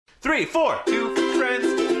3, 4. Two friends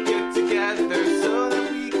get together so that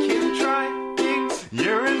we can try things.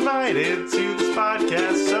 You're invited to this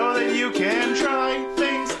podcast so that you can try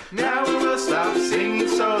things. Now we will stop singing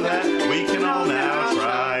so that we can all now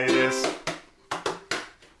try this.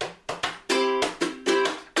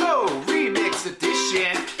 Oh, remix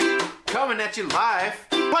edition. Coming at you live.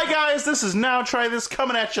 Hi guys, this is Now Try This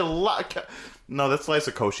coming at you live. No, that's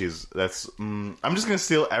Lisa Koshy's. That's I'm just gonna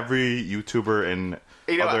steal every YouTuber and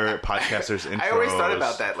other podcasters' intros. I always thought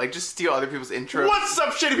about that. Like, just steal other people's intros. What's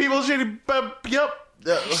up, shady people? Shady,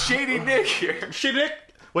 Shady Nick here. Shady Nick.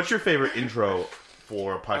 What's your favorite intro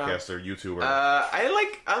for a podcaster, YouTuber?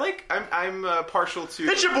 I'm partial to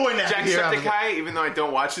It's your boy Nat here. Jacksepticeye, even though I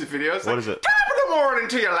don't watch his videos. What is it? Top of the morning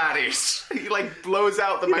to you laddies. He like blows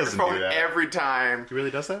out the microphone every time. He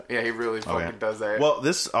really does that? Yeah, he really fucking does that. Well,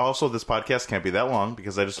 this podcast can't be that long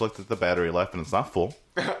because I just looked at the battery life and it's not full.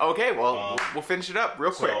 Okay, well, we'll finish it up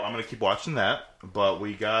real quick. So I'm going to keep watching that, but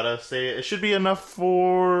we got to say it should be enough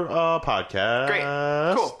for a podcast.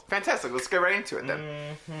 Great. Cool. Fantastic. Let's get right into it then.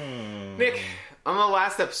 Mm-hmm. Nick, on the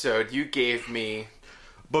last episode, you gave me...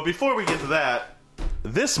 But before we get to that,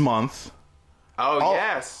 this month... Oh,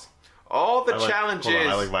 yes. All the challenges... Hold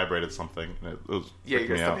on, I vibrated something. It was you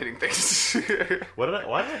gotta stop hitting things. Why did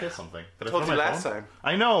I hit something? Did I told you last time.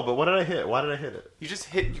 I know, but what did I hit? Why did I hit it? You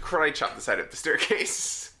karate chopped the side of the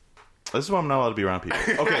staircase. This is why I'm not allowed to be around people.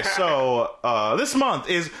 Okay, so this month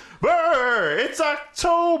is Burr! It's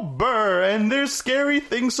October, and there's scary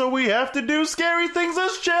things, so we have to do scary things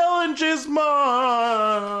as challenges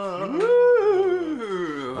month.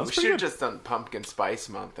 Woo! We should have just done Pumpkin Spice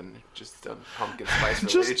Month and just done Pumpkin Spice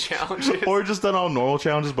related challenges. Or just done all normal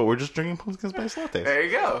challenges, but we're just drinking pumpkin spice lattes. There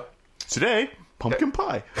you go. Today, pumpkin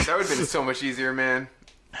pie. That would have been so much easier, man.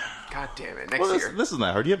 God damn it. Next year. This is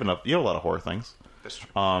not hard. You have a lot of horror things. That's true.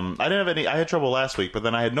 I didn't have any. I had trouble last week, but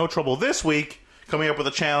then I had no trouble this week coming up with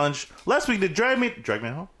a challenge. Last week did Drag Me to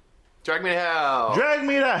Hell? Drag Me to Hell. Drag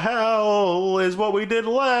Me to Hell is what we did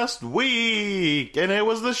last week, and it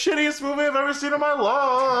was the shittiest movie I've ever seen in my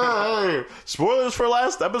life. Spoilers for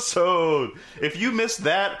last episode. If you missed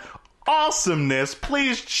that awesomeness,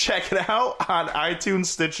 please check it out on iTunes,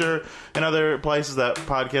 Stitcher, and other places that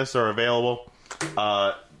podcasts are available.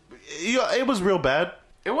 It was real bad.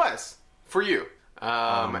 It was. For you.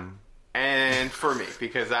 And for me,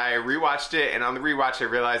 because I rewatched it, and on the rewatch I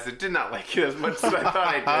realized I did not like it as much as I thought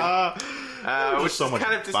I did. Which is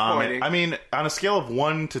kind of disappointing. I mean, on a scale of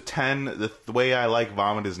 1 to 10, the way I like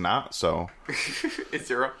vomit is not, so... It's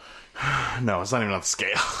 0? No, it's not even on the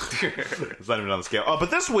scale. It's not even on the scale. Oh,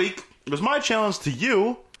 but this week, it was my challenge to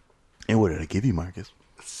you. And what did I give you, Marcus?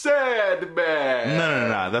 Sandman.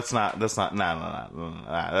 No. That's not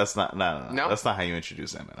how you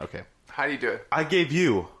introduce Sandman. Okay. How do you do it? I gave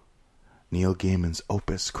you Neil Gaiman's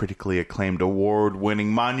opus, critically acclaimed,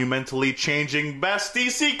 award-winning, monumentally changing, best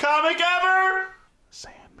DC comic ever!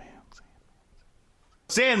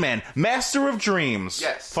 Sandman, Master of Dreams.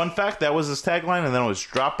 Yes. Fun fact, that was his tagline, and then it was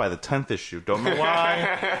dropped by the 10th issue. Don't know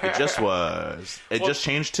why. It just was. It just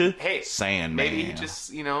changed to Sandman. Maybe he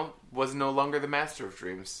just, was no longer the Master of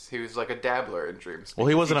Dreams. He was like a dabbler in dreams. Well,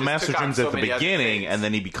 he wasn't a Master of Dreams at the beginning, and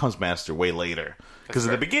then he becomes Master way later. Because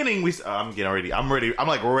at the beginning, I'm getting ready. I'm ready. I'm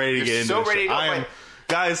like ready to get into so ready to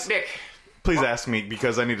guys, Nick, please ask me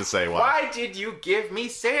because I need to say why. Why did you give me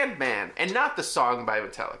Sandman and not the song by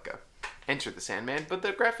Metallica? Enter the Sandman, but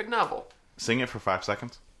the graphic novel. Sing it for 5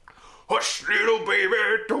 seconds. Hush, little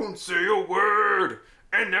baby, don't say a word.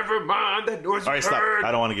 And never mind that noise. All right, stop.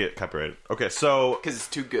 I don't want to get copyrighted. Okay, so... Because it's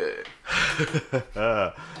too good.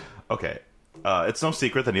 Okay. It's no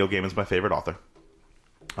secret that Neil Gaiman's my favorite author.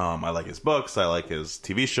 I like his books. I like his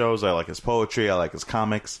TV shows. I like his poetry. I like his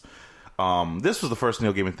comics. This was the first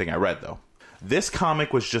Neil Gaiman thing I read, though. This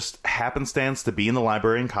comic was just happenstance to be in the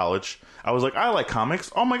library in college. I was like, I like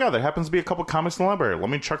comics. Oh my god, there happens to be a couple comics in the library.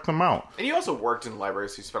 Let me check them out. And you also worked in the library,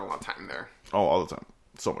 so you spent a lot of time there. Oh, all the time.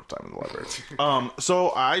 So much time in the library.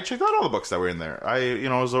 So I checked out all the books that were in there. It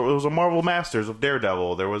was a Marvel Masters of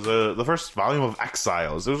Daredevil. There was the first volume of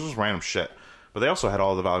Exiles. It was just random shit. But they also had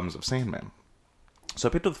all the volumes of Sandman. So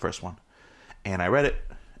I picked up the first one, and I read it,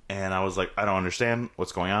 and I was like, I don't understand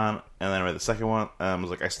what's going on. And then I read the second one, and I was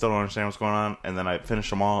like, I still don't understand what's going on. And then I finished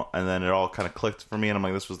them all, and then it all kind of clicked for me, and I'm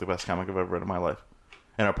like, this was the best comic I've ever read in my life.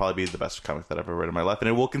 And it'll probably be the best comic that I've ever read in my life. And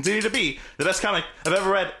it will continue to be the best comic I've ever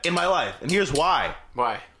read in my life. And here's why.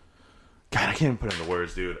 Why? God, I can't even put it into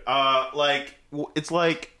words, dude. It's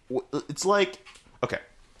like, okay.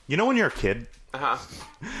 You know when you're a kid? Uh-huh.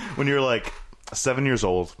 When you're like 7 years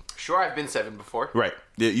old. Sure, I've been 7 before. Right.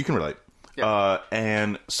 Yeah, you can relate. Yeah.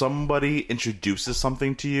 And somebody introduces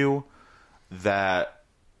something to you that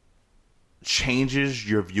changes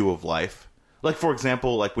your view of life. Like, for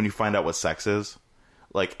example, like when you find out what sex is,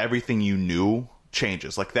 like everything you knew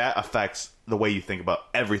changes. Like that affects the way you think about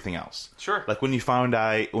everything else. Sure. Like when you find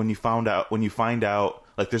out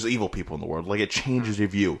like there's evil people in the world, like it changes your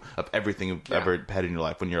view of everything you've ever had in your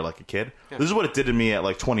life when you're like a kid. Yeah. This is what it did to me at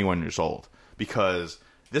like 21 years old, because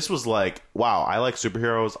this was like, wow, I like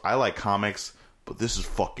superheroes, I like comics, but this is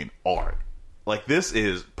fucking art. Like this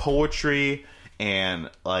is poetry and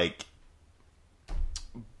like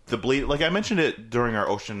the bleed. Like I mentioned it during our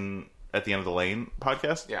Ocean at the End of the Lane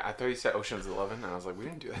podcast. Yeah, I thought you said Ocean's 11, and I was like, we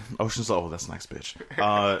didn't do that. Ocean's, oh, that's nice, bitch.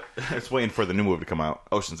 It's waiting for the new movie to come out.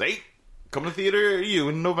 Ocean's 8, coming to theater you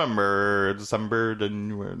in November, December,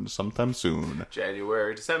 January, sometime soon.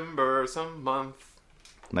 January, December, some month.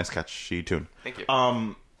 Nice catchy tune. Thank you.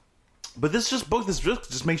 But this book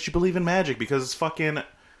just makes you believe in magic, because it's fucking,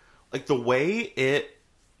 like, the way it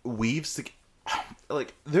weaves the,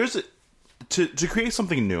 like, there's a, to create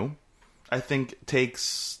something new, I think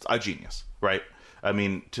takes a genius, right? I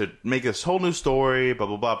mean, to make this whole new story, blah,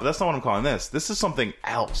 blah, blah. But that's not what I'm calling this. This is something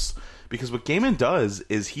else. Because what Gaiman does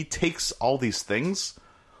is he takes all these things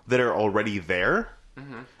that are already there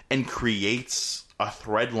and creates a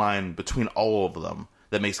thread line between all of them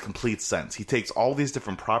that makes complete sense. He takes all these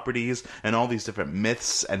different properties and all these different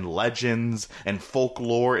myths and legends and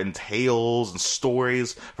folklore and tales and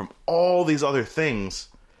stories from all these other things,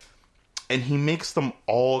 and he makes them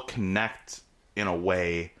all connect in a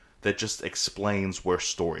way that just explains where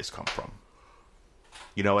stories come from.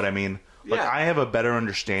 You know what I mean? Yeah. Like, I have a better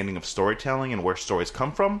understanding of storytelling and where stories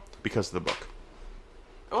come from because of the book.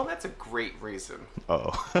 Oh, that's a great reason.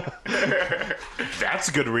 Oh. That's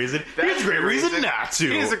a good reason. Here's a great reason not to.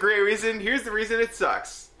 Here's a great reason. Here's the reason it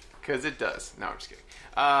sucks. Because it does. No, I'm just kidding.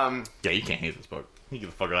 Yeah, you can't hate this book. You get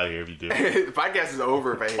the fuck out of here if you do. The podcast is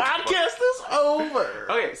over if I hate Podcast is over.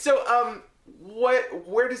 Okay, so,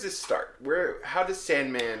 where does this start? How does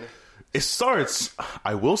Sandman... It starts,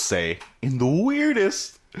 I will say, in the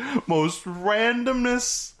weirdest, most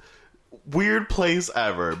randomness, weird place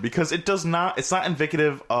ever, because it's not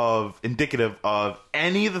indicative of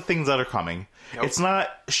any of the things that are coming. Nope. It's not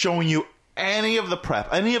showing you any of the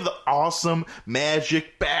prep, any of the awesome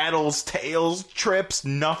magic, battles, tales, trips,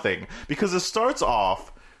 nothing. Because it starts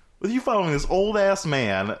off with you following this old ass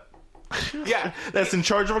man that's in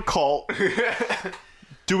charge of a cult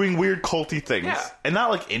doing weird culty things. Yeah. And not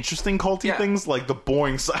like interesting culty things, like the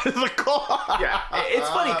boring side of the cult. Yeah. It's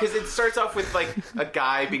funny because it starts off with like a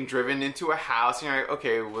guy being driven into a house and you're like,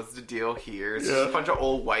 okay, what's the deal here? It's just a bunch of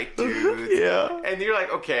old white dudes. Yeah. And you're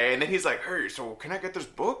like, okay. And then he's like, hey, so can I get this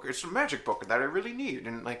book? It's a magic book that I really need.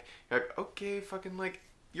 And like, you're like, okay, fucking like,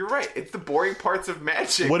 you're right. It's the boring parts of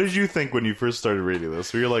magic. What did you think when you first started reading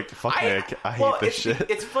this? Were you like, fuck Nick, I hate this shit?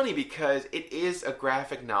 It's funny because it is a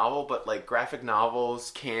graphic novel, but like graphic novels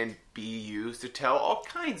can be used to tell all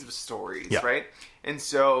kinds of stories, right? And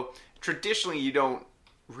so traditionally you don't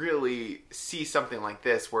really see something like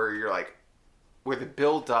this where you're like, where the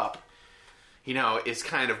build up, you know, is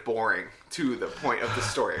kind of boring to the point of the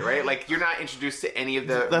story, right? Like you're not introduced to any of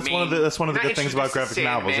the. That's one of the good things about graphic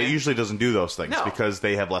novels. It usually doesn't do those things because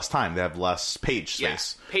they have less time. They have less page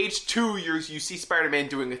space. Yeah. Page 2, you see Spider-Man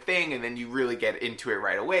doing a thing, and then you really get into it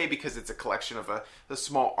right away because it's a collection of a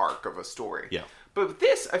small arc of a story. Yeah. But with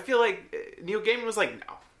this, I feel like Neil Gaiman was like,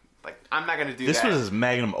 no. Like, I'm not going to do this. That. This was his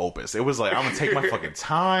magnum opus. It was like, I'm going to take my fucking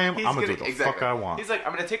time. I'm going to do what the fuck I want. He's like,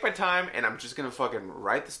 I'm going to take my time, and I'm just going to fucking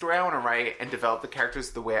write the story I want to write and develop the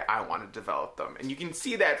characters the way I want to develop them. And you can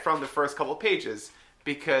see that from the first couple of pages,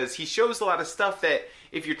 because he shows a lot of stuff that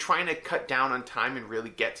if you're trying to cut down on time and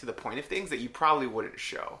really get to the point of things, that you probably wouldn't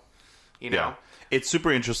show. You know? Yeah. It's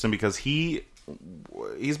super interesting because he's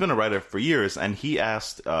been a writer for years, and he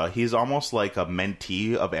asked, he's almost like a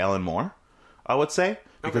mentee of Alan Moore, I would say.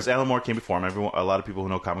 Because Alan Moore came before him. A lot of people who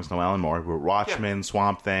know comics know Alan Moore. He wrote Watchmen,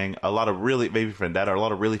 Swamp Thing, a lot of really, maybe Vendetta, a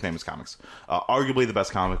lot of really famous comics. Arguably the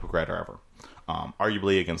best comic book writer ever.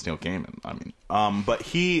 Arguably against Neil Gaiman. I mean, but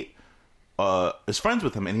he is friends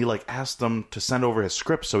with him, and he like asked them to send over his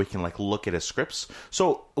scripts so he can like look at his scripts.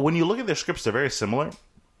 So when you look at their scripts, they're very similar.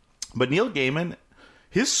 But Neil Gaiman,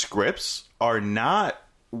 his scripts are not.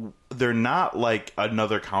 They're not like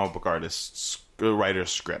another comic book artist's writer's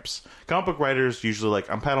scripts. Comic book writers usually like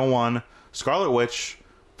on panel 1, Scarlet Witch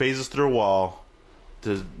phases through a wall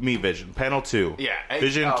to meet Vision. Panel 2,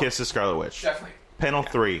 Vision kisses Scarlet Witch. Definitely. Panel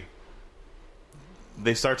 3,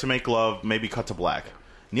 they start to make love, maybe cut to black.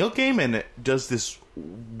 Neil Gaiman does this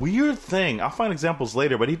weird thing. I'll find examples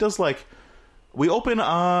later, but he does like, we open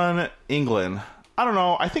on England. I don't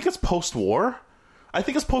know. I think it's post-war.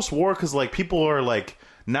 Because like people are like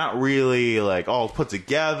not really like all put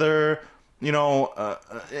together. you know,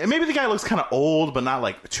 maybe the guy looks kind of old, but not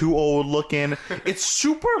like too old looking. It's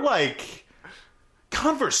super like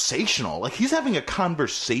conversational. Like he's having a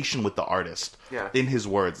conversation with the artist in his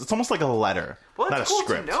words. It's almost like a letter, well, not a cool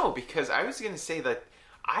script. To know, because I was going to say that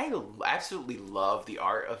I absolutely love the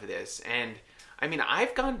art of this. And I mean,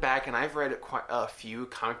 I've gone back and I've read quite a few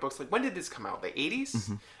comic books. Like, when did this come out? The 80s?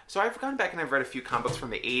 Mm-hmm. So I've gone back and I've read a few comic books from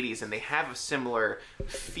the 80s, and they have a similar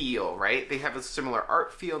feel, right? They have a similar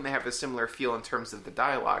art feel, and they have a similar feel in terms of the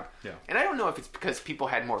dialogue. Yeah. And I don't know if it's because people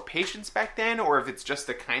had more patience back then, or if it's just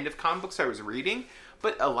the kind of comic books I was reading,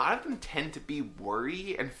 but a lot of them tend to be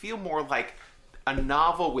wordy and feel more like a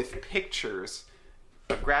novel with pictures,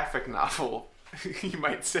 a graphic novel, you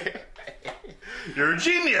might say. You're a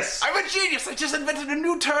genius! I'm a genius! I just invented a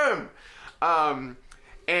new term!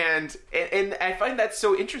 And I find that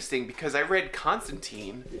so interesting because I read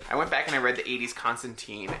Constantine. I went back and I read the 80s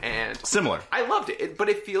Constantine, and... Similar. I loved it, but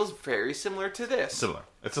it feels very similar to this. Similar.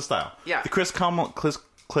 It's a style. Yeah. The Chris Claremont's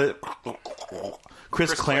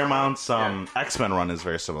X-Men run is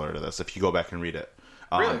very similar to this, if you go back and read it.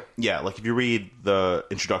 Really? Yeah, like if you read the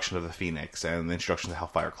introduction of the Phoenix and the introduction to the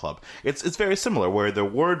Hellfire Club, it's very similar, where the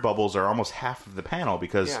word bubbles are almost half of the panel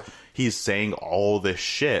because he's saying all this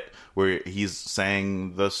shit, where he's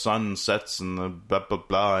saying the sun sets and the blah, blah,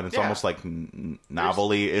 blah, and it's almost like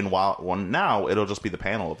novelly in one. Now it'll just be the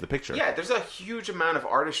panel of the picture. Yeah, there's a huge amount of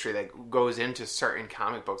artistry that goes into certain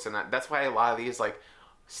comic books, and that's why a lot of these, like,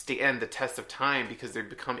 stand the test of time, because they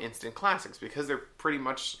become instant classics, because they're pretty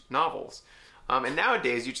much novels. And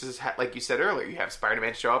nowadays, you just like you said earlier, you have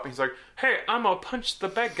Spider-Man show up and he's like, "Hey, I'm gonna punch the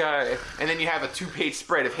bad guy," and then you have a 2-page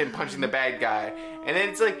spread of him punching the bad guy, and then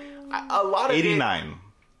it's like a lot of 89.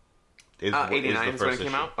 89 is when it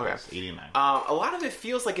came out. Okay, 89. A lot of it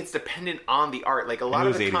feels like it's dependent on the art. Like a lot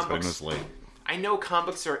of the comic books. I know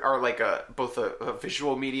comics are like both a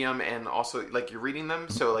visual medium and also like you're reading them,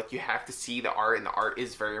 so like you have to see the art, and the art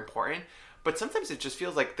is very important. But sometimes it just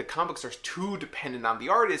feels like the comics are too dependent on the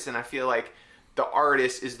artist, and I feel like the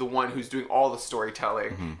artist is the one who's doing all the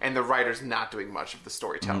storytelling, and the writer's not doing much of the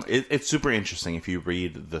storytelling. It's super interesting if you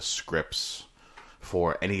read the scripts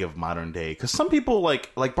for any of modern day, because some people like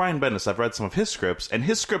Brian Bendis, I've read some of his scripts, and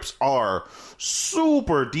his scripts are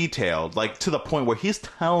super detailed, like to the point where he's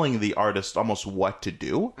telling the artist almost what to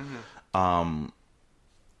do. And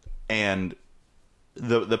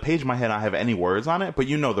the page might not have any words on it, but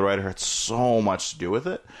you know the writer had so much to do with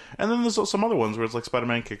it. And then there's some other ones where it's like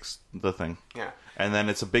Spider-Man kicks the thing. Yeah. And then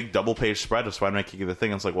it's a big double-page spread of Spider-Man kicking the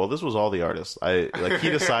thing. And it's like, well, this was all the artist. He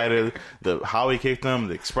decided how he kicked them,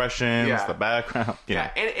 the expressions, the background. Yeah.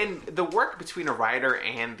 And the work between a writer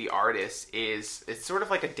and the artist it's sort of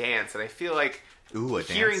like a dance. And I feel like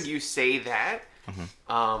hearing you say that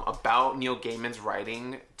about Neil Gaiman's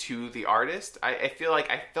writing to the artist, I feel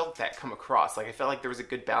like I felt that come across. Like I felt like there was a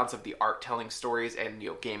good balance of the art telling stories and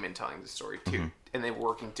Neil Gaiman telling the story too, and they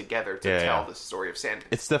working together to tell the story of Sandman.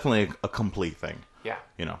 It's definitely a complete thing. Yeah,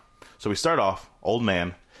 you know. So we start off, old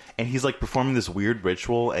man, and he's like performing this weird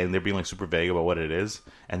ritual, and they're being like super vague about what it is.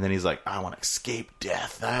 And then he's like, "I want to escape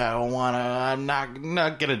death. I'm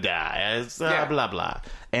not gonna die. It's blah blah."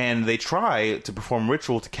 And they try to perform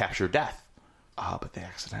ritual to capture death. But they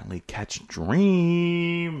accidentally catch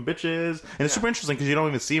Dream, bitches. And it's super interesting because you don't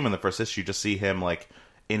even see him in the first issue. You just see him like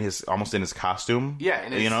almost in his costume. Yeah,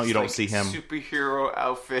 and you know, you don't see him superhero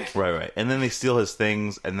outfit. Right. And then they steal his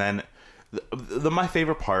things, and then my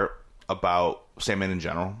favorite part about Sandman in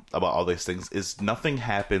general, about all these things, is nothing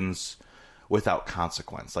happens without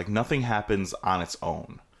consequence. Like nothing happens on its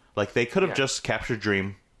own. Like they could have just captured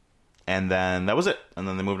Dream, and then that was it. And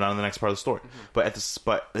then they moved on to the next part of the story. But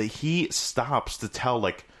he stops to tell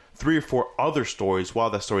like 3 or 4 other stories while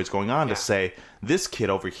that story is going on to say, this kid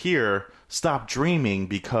over here stopped dreaming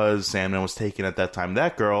because Sandman was taken at that time.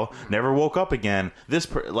 That girl never woke up again.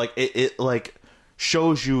 It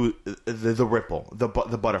shows you the ripple, the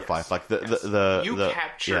butterfly, like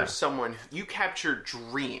someone, you capture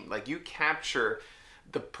Dream, like you capture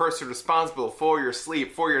the person responsible for your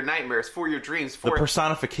sleep, for your nightmares, for your dreams, for the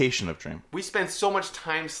personification of Dream. We spend so much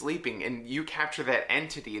time sleeping, and you capture that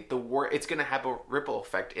entity. It's going to have a ripple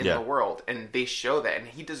effect in the world, and they show that. And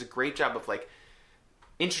he does a great job of like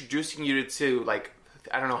introducing you to like,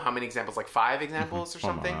 I don't know how many examples, like 5 examples or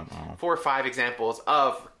something, 4 or 5 examples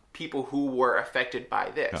of people who were affected by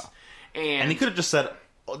this. And he could have just said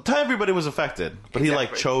everybody was affected, but he like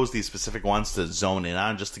Exactly. chose these specific ones to zone in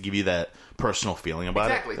on, just to give you that personal feeling about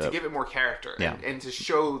Exactly, it. to give it more character and to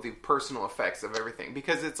show the personal effects of everything.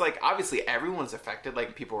 Because it's like, obviously, everyone's affected.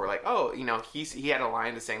 Like, people were like, oh, you know, he had a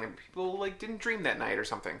line to saying that people, like, didn't dream that night or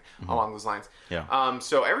something along those lines. Yeah.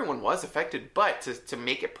 So everyone was affected, but to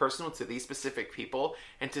make it personal to these specific people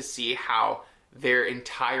and to see how their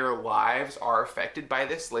entire lives are affected by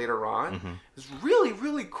this later on is really,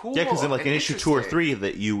 really cool. Yeah, because in like and in issue 2 or interesting. 3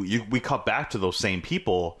 that we cut back to those same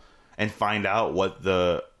people and find out what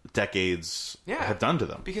the decades have done to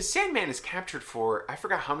them. Because Sandman is captured for, I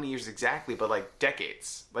forgot how many years exactly, but like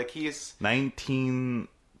decades. Like, he is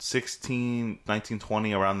 1916,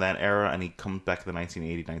 1920, around that era, and he comes back to the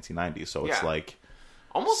 1980, 1990. So it's Yeah. like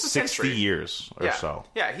almost a 60 century. years or Yeah. so.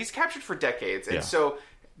 Yeah, he's captured for decades. And Yeah. so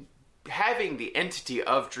having the entity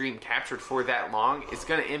of Dream captured for that long is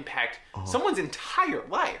going to impact someone's entire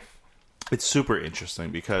life. It's super interesting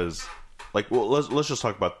because, like, well, let's just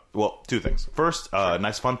talk about, well, two things. First,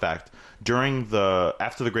 nice fun fact: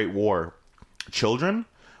 after the Great War, children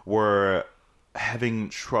were having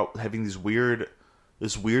this weird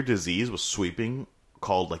disease was sweeping,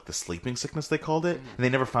 called like the sleeping sickness, they called it, and they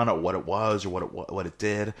never found out what it was or what it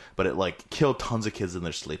did, but it like killed tons of kids in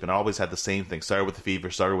their sleep, and it always had the same thing: started with the fever,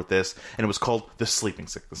 started with this, and it was called the sleeping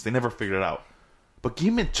sickness. They never figured it out. But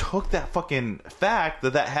Gaiman took that fucking fact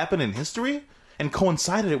that happened in history and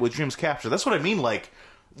coincided it with Dream's capture. That's what I mean. Like,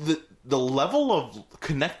 the level of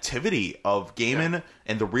connectivity of Gaiman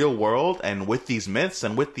and the real world, and with these myths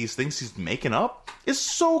and with these things he's making up, is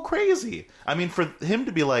so crazy. I mean, for him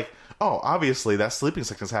to be like, oh, obviously that sleeping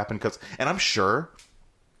sickness happened because, and I'm sure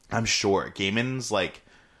Gaiman's like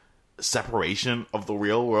separation of the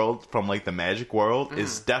real world from like the magic world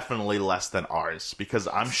is definitely less than ours, because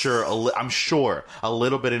I'm sure a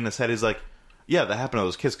little bit in his head he's like, yeah, that happened to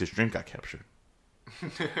those kids because Dream got captured.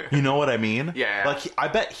 You know what I mean? Yeah. Like, I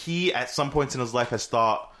bet he at some points in his life has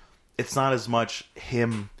thought it's not as much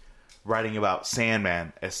him writing about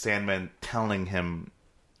Sandman as Sandman telling him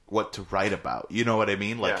what to write about. You know what I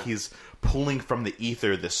mean? Like, he's pulling from the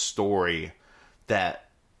ether this story that,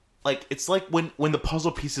 like, it's like when the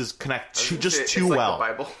puzzle pieces connect too Like well. the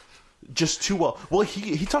Bible. Just too well. Well,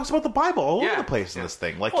 he talks about the Bible all over the place in this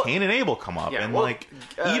thing. Like, Cain and Abel come up, and like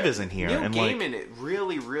Eve is in here, Neil and Gaiman like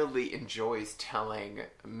really, really enjoys telling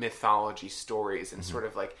mythology stories and sort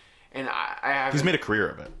of like, and I have he's made a career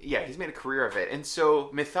of it. Yeah, he's made a career of it. And so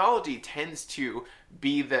mythology tends to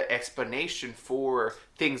be the explanation for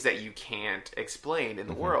things that you can't explain in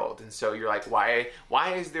the world. And so you're like, why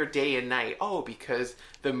is there day and night? Oh, because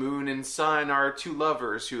the moon and sun are two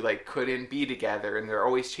lovers who like couldn't be together and they're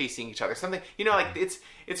always chasing each other. Something, you know, like it's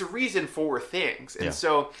a reason for things. And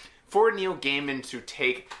so for Neil Gaiman to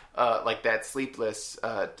take like that sleepless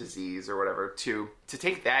disease or whatever, to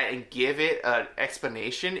take that and give it an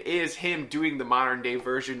explanation is him doing the modern day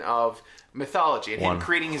version of mythology and him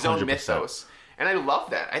creating his own 100%. mythos. And I love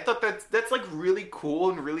that. I thought that's like really cool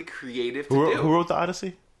and really creative to do. Who wrote the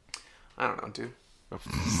Odyssey? I don't know, dude.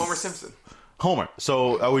 Homer Simpson. Homer.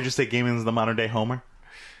 So I would just say Gaiman's the modern day Homer.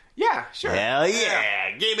 Yeah, sure. Hell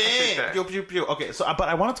yeah, Gaiman. Pew, pew, pew. Okay, so but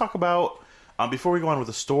I want to talk about before we go on with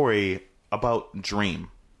the story about Dream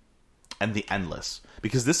and the Endless,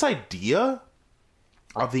 because this idea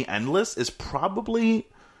of the Endless is probably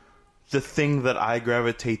the thing that I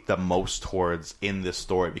gravitate the most towards in this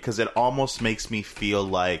story, because it almost makes me feel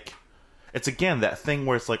like it's, again, that thing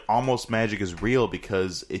where it's like almost magic is real,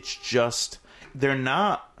 because it's just, they're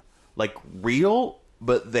not like real,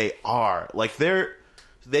 but they are. Like they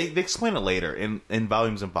explain it later in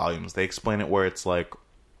volumes and volumes. They explain it where it's like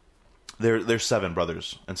there's 7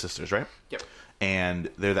 brothers and sisters, right? Yep. And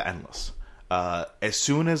they're the Endless. As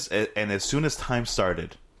soon as time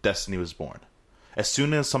started, destiny was born. As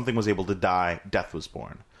soon as something was able to die, death was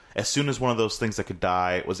born. As soon as one of those things that could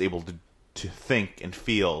die was able to think and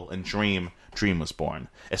feel and dream was born.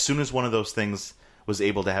 As soon as one of those things was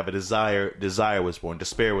able to have a desire was born.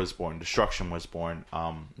 Despair was born. Destruction was born.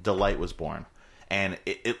 Delight was born. And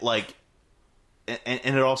it like, and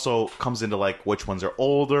it also comes into like which ones are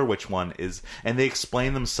older, which one is, and they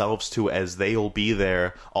explain themselves to as they will be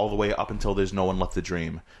there all the way up until there's no one left to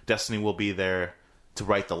dream. Destiny will be there to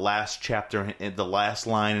write the last chapter, the last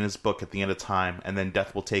line in his book at the end of time, and then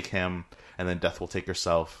death will take him, and then death will take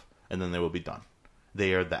herself, and then they will be done.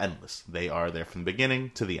 They are the Endless. They are there from the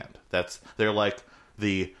beginning to the end. They're like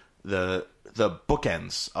the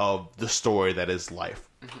bookends of the story that is life.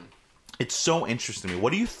 Mm-hmm. It's so interesting to me.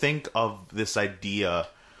 What do you think of this idea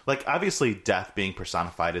like, obviously death being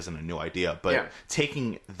personified isn't a new idea, but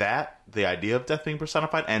taking the idea of death being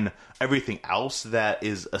personified and everything else that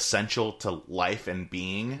is essential to life and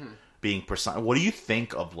being personified, what do you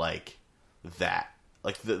think of, like, that?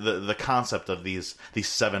 Like, the concept of these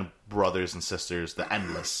 7 brothers and sisters, the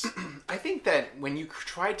endless. I think that when you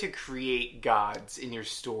try to create gods in your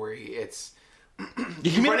story, it's...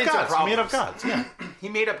 He made up gods. Yeah. He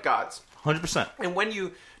made up gods. 100%. And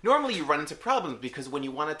normally you run into problems because when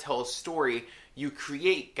you want to tell a story, you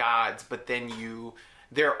create gods, but then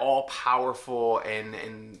they're all powerful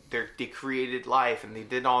and they created life and they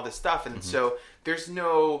did all this stuff. And so there's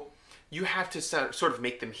no... You have to sort of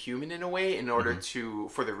make them human in a way in order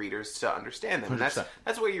for the readers to understand them. 100%. And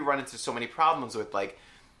that's where you run into so many problems with, like,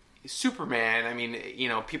 Superman. I mean, you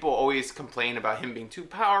know, people always complain about him being too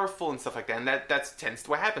powerful and stuff like that. And that tends to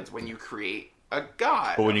what happens when you create a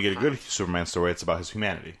god. But when you get a good Superman story, it's about his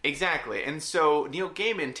humanity. Exactly. And so Neil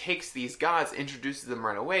Gaiman takes these gods, introduces them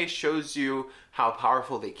right away, shows you how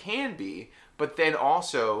powerful they can be, but then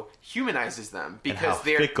also humanizes them because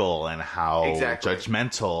they're fickle and how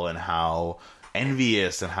judgmental and how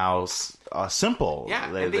envious and how simple.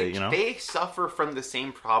 Yeah, they suffer from the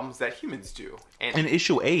same problems that humans do. And in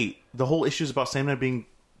issue 8, the whole issue is about Sandman being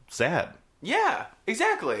sad. Yeah,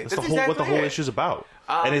 exactly. That's what the whole issue is about.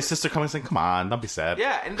 And his sister coming and saying, "Come on, don't be sad."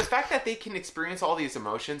 Yeah, and the fact that they can experience all these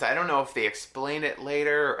emotions, I don't know if they explain it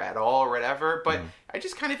later or at all or whatever, but I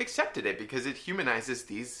just kind of accepted it because it humanizes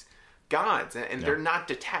these gods, and they're not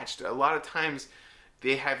detached. A lot of times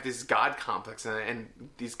they have this god complex, and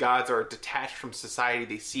these gods are detached from society.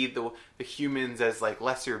 They see the humans as, like,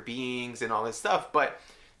 lesser beings and all this stuff, but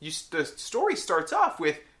the story starts off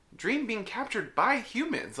with Dream being captured by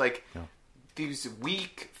humans, like these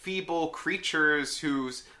weak, feeble creatures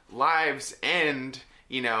whose lives end,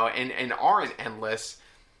 you know, and aren't endless,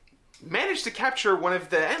 managed to capture one of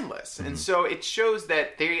the endless. And so it shows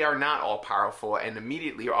that they are not all powerful, and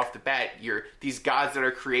immediately off the bat, these gods that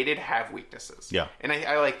are created have weaknesses. Yeah. And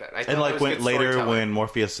I like that. And like when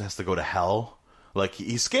Morpheus has to go to hell, like,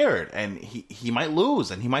 he's scared and he might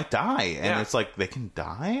lose and he might die, and it's like, they can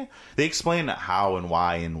die? They explain how and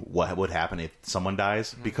why and what would happen if someone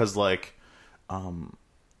dies, because, like,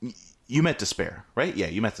 you met Despair, right? Yeah,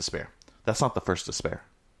 you met Despair. That's not the first Despair.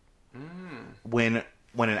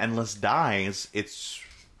 When an endless dies, it's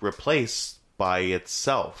replaced by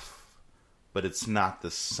itself. But it's not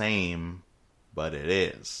the same, but it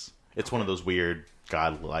is. It's one of those weird,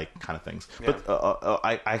 godlike kind of things. Yeah. But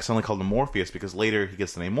I accidentally called him Morpheus because later he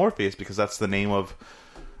gets the name Morpheus because that's the name of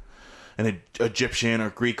an Egyptian or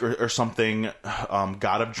Greek or something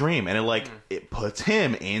god of dream. And it puts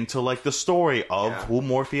him into, like, the story of who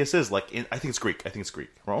Morpheus is. Like, I think it's Greek.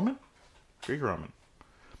 Roman? Greek or Roman?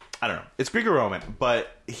 I don't know. It's Greek or Roman,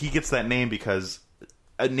 but he gets that name because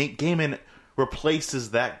Gaiman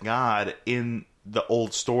replaces that god in the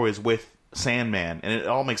old stories with Sandman, and it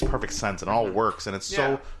all makes perfect sense and it all works, and it's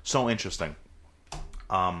so interesting.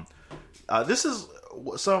 This is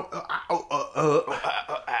so.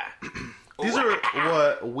 These are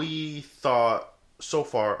what we thought so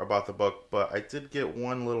far about the book, but I did get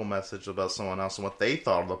one little message about someone else and what they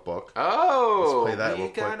thought of the book. Oh, let's play that real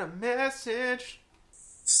quick. We got a message.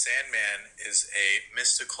 Sandman is a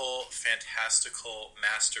mystical, fantastical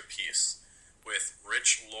masterpiece with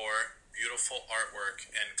rich lore, beautiful artwork,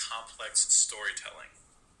 and complex storytelling.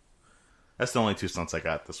 That's the only 2 cents I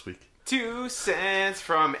got this week. 2 cents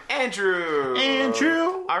from Andrew.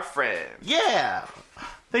 Andrew? Our friend. Yeah.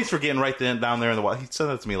 Thanks for getting right down there in the wire. He said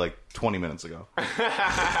that to me like 20 minutes ago.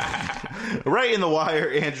 Right in the wire,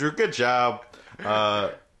 Andrew. Good job.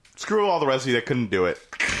 Screw all the rest of you that couldn't do it.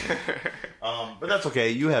 But that's okay.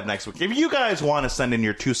 You have next week. If you guys want to send in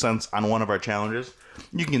your 2 cents on one of our challenges,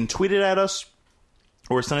 you can tweet it at us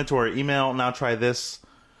or send it to our email. Now try this.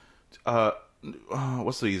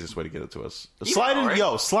 What's the easiest way to get it to us?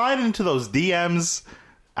 Slide into those DMs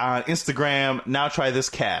on Instagram. Now try this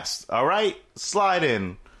cast. All right, slide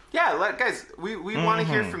in. Yeah, guys, we want to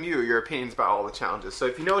hear from you, your opinions about all the challenges. So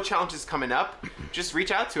if you know a challenge is coming up, just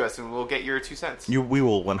reach out to us and we'll get your 2 cents. We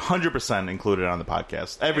will 100% include it on the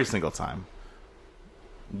podcast every single time.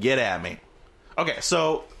 Get at me. Okay,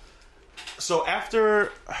 so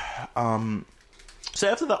after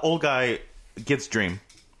the old guy gets Dream,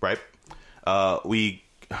 right? We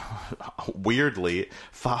weirdly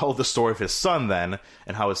follow the story of his son then,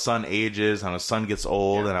 and how his son ages, how his son gets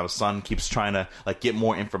old, and how his son keeps trying to, like, get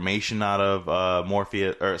more information out of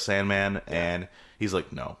Morpheus or Sandman, and he's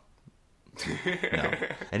like, no,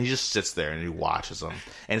 and he just sits there and he watches them,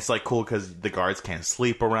 and it's like cool because the guards can't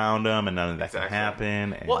sleep around him, and none of that can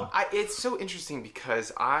happen. And... Well, it's so interesting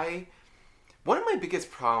because One of my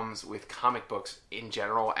biggest problems with comic books in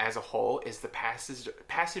general as a whole is the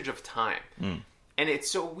passage of time. And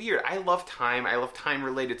it's so weird. I love time. I love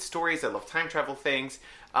time-related stories. I love time travel things.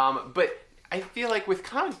 But I feel like with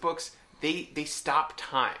comic books, they stop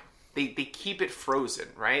time. They keep it frozen,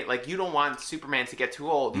 right? Like, you don't want Superman to get too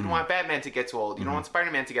old. You don't want Batman to get too old. You don't want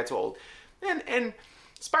Spider-Man to get too old. And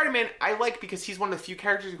Spider-Man, I like because he's one of the few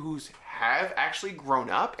characters who have actually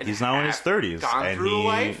grown up. And he's now in his 30s. Gone through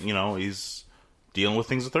life. You know, he's dealing with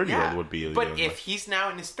things a 30-year-old would be. But if he's now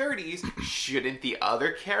in his 30s, shouldn't the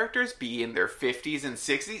other characters be in their 50s and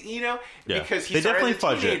 60s? You know, because he started as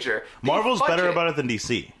a teenager. Marvel's better about it than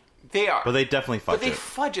DC. They are, but they definitely fudge it. But they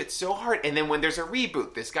fudge it so hard, and then when there's a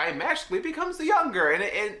reboot, this guy magically becomes the younger, and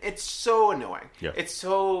it's so annoying. Yeah. It's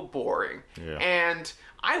so boring, yeah. And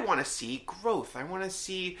I want to see growth. I want to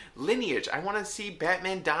see lineage. I want to see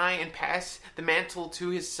Batman die and pass the mantle to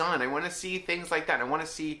his son. I want to see things like that. I want to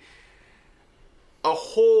see a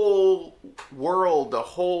whole world, a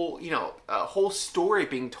whole story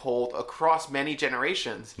being told across many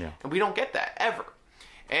generations. Yeah. And we don't get that ever.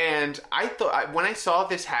 And I thought, when I saw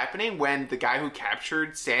this happening, when the guy who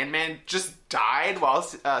captured Sandman just died while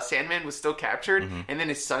Sandman was still captured, and then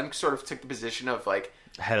his son sort of took the position of, like,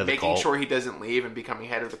 head of the making cult. Sure he doesn't leave and becoming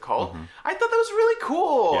head of the cult. I thought that was really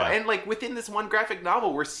cool. Yeah. And, like, within this one graphic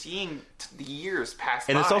novel, we're seeing the years pass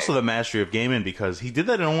by. And it's also the mastery of Gaiman, because he did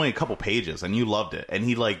that in only a couple pages, and you loved it. And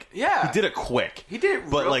he, like, he did it quick. He did it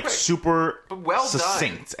but, real like, quick. super But well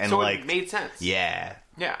succinct. done. And, so like, it made sense. Yeah.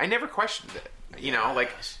 Yeah, I never questioned it. You know,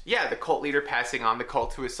 like, yeah, the cult leader passing on the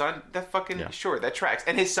cult to his son, that fucking, sure, that tracks.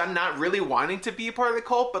 And his son not really wanting to be a part of the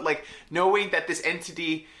cult, but, like, knowing that this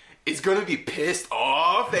entity is going to be pissed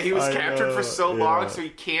off that he was captured for so long, so he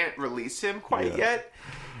can't release him quite yet.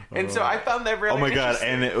 And so I found that really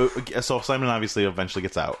interesting. And so Simon obviously eventually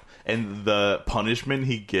gets out. And the punishment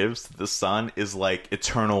he gives to the son is, like,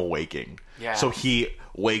 eternal waking. Yeah. So he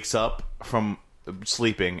wakes up from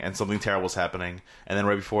sleeping and something terrible is happening, and then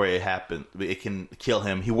right before it can kill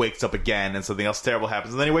him, he wakes up again and something else terrible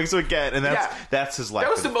happens, and then he wakes up again, and that's his life.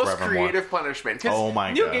 That was the most creative punishment. Oh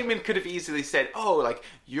my Neil God. Gaiman could have easily said, "Oh, like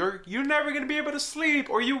you're never going to be able to sleep,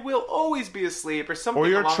 or you will always be asleep, or something." Or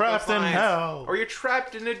you're along trapped those in lines. hell. Or you're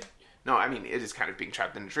trapped in a. No, I mean it is kind of being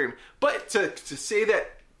trapped in a dream. But to say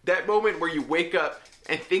that moment where you wake up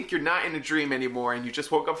and think you're not in a dream anymore, and you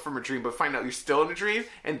just woke up from a dream, but find out you're still in a dream,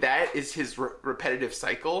 and that is his repetitive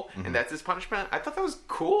cycle, and that's his punishment. I thought that was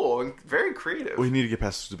cool and very creative. We need to get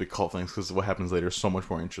past the big cult things, because what happens later is so much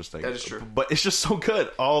more interesting. That is true. But it's just so good.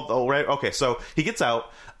 All right. Okay, so he gets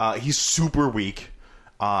out. He's super weak.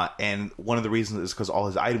 And one of the reasons is because all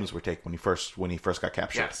his items were taken when he first got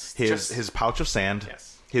captured. Yes. His pouch of sand,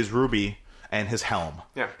 his ruby, and his helm.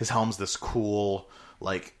 Yeah. His helm's this cool,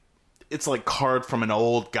 like, it's like carved from an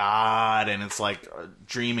old god, and it's like a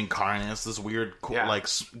dream incarnate. It's this weird, cool, like,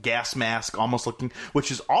 gas mask almost looking,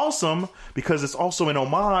 which is awesome because it's also an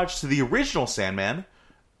homage to the original Sandman.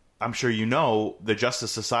 I'm sure you know the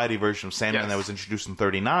Justice Society version of Sandman that was introduced in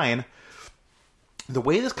 1939. The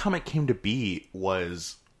way this comic came to be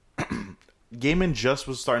was Gaiman just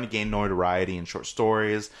was starting to gain notoriety in short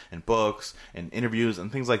stories and books and interviews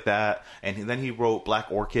and things like that. And then he wrote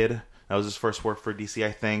Black Orchid. That was his first work for DC,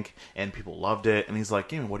 I think, and people loved it. And he's like,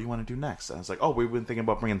 Gaiman, what do you want to do next? And I was like, oh, we've been thinking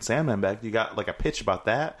about bringing Sandman back. You got, like, a pitch about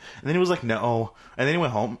that? And then he was like, no. And then he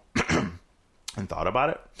went home and thought about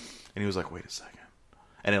it. And he was like, wait a second.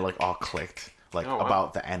 And it, like, all clicked, like,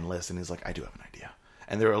 about the Endless. And he's like, I do have an idea.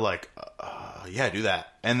 And they were like, yeah, do that.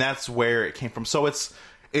 And that's where it came from. So it's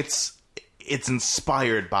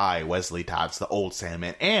inspired by Wesley Todd's The Old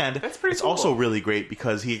Sandman. And it's cool. Also really great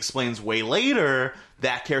because he explains way later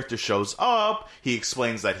that character shows up. He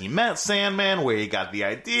explains that he met Sandman, where he got the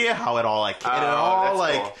idea, how it all like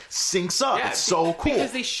cool. syncs up. Yeah, it's so cool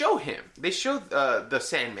because they show him. They show the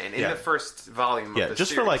Sandman in the first volume. of the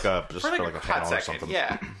just series. for like a hot panel second. or something.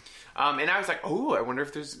 Yeah. And I was like, oh, I wonder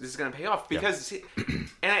if this is going to pay off. Because, and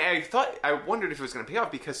I wondered if it was going to pay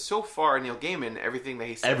off because so far, Neil Gaiman, everything that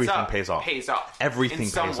he sets up pays off. Everything in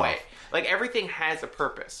some pays way. off. Like, everything has a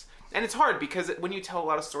purpose. And it's hard because when you tell a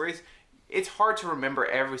lot of stories, it's hard to remember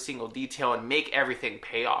every single detail and make everything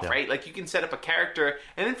pay off, right? Like, you can set up a character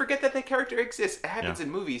and then forget that character exists. It happens in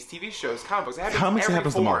movies, TV shows, comic books. It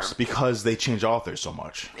happens the most because they change authors so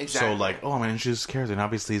much. Exactly. So, like, oh, I'm going to introduce this character, and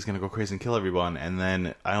obviously he's going to go crazy and kill everyone, and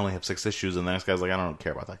then I only have 6 issues, and the next guy's like, I don't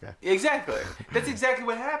care about that guy. Exactly. That's exactly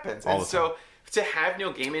what happens. And so, to have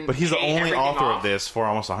Neil Gaiman... But he's the only author of this for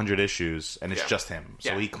almost 100 issues, and it's just him.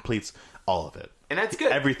 So he completes all of it. And that's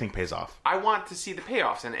good. Everything pays off. I want to see the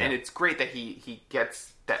payoffs, and it's great that he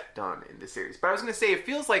gets that done in this series. But I was going to say, it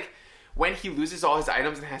feels like when he loses all his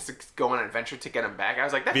items and has to go on an adventure to get them back, I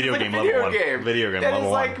was like, that's Video like game a video level game. one. Video game that level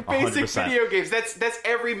is like one. basic 100%. video games. That's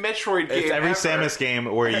every Metroid game. It's every ever. Samus game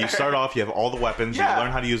where you start off, you have all the weapons, Yeah. you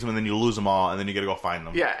learn how to use them, and then you lose them all, and then you gotta go find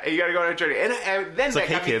them. Yeah, you gotta go on a journey. And then It's that like,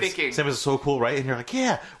 hey got me kids, thinking... Samus is so cool, right? And you're like,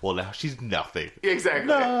 yeah. Well, now she's nothing. Exactly.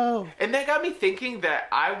 No. And that got me thinking that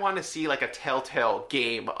I want to see like a Telltale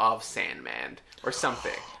game of Sandman or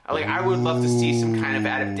something. Like I would love to see some kind of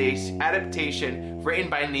adaptation written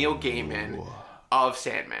by Neil Gaiman of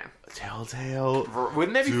Sandman. Telltale.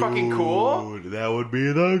 Wouldn't that be fucking cool? Dude, that would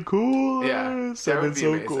be the coolest. Yeah, that would be so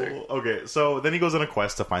amazing. cool. Okay, so then he goes on a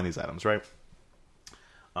quest to find these items, right?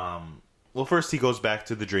 Well, first he goes back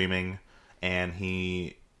to the dreaming, and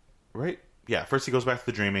first he goes back to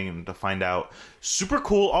the dreaming and to find out. Super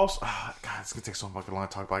cool. Also, God, it's gonna take so fucking long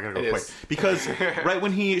to talk about. I gotta go quick because right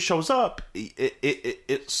when he shows up,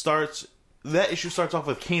 it starts. That issue starts off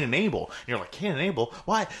with Cain and Abel. And you're like, Cain and Abel?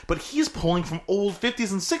 Why? But he's pulling from old 50s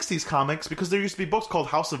and 60s comics because there used to be books called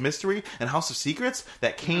House of Mystery and House of Secrets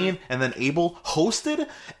that Cain and then Abel hosted.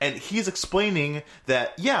 And he's explaining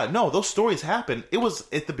that, those stories happen. It was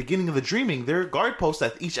at the beginning of the dreaming. There are guard posts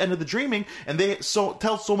at each end of the dreaming. And they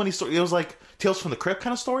tell so many stories. It was like Tales from the Crypt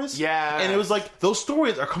kind of stories. Yeah. And it was like, those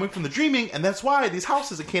stories are coming from the dreaming. And that's why these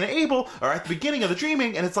houses in Cain and Abel are at the beginning of the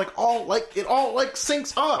dreaming. And it's like, it all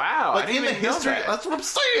syncs up. Wow, Like I didn't in the even know history, that. that's what I'm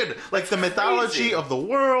saying. Like the mythology crazy. of the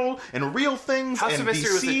world and real things. House and of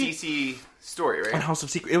Mystery was a DC, DC story, right? and House of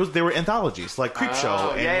Secret. They were anthologies like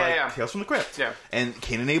Creepshow and Tales from the Crypt. Yeah. And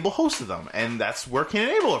Cain and Abel hosted them, and that's where Cain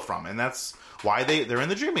and Abel are from, and that's why they're in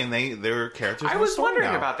the dreaming. They're characters. I in the was story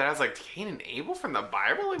wondering now. about that. I was like, Cain and Abel from the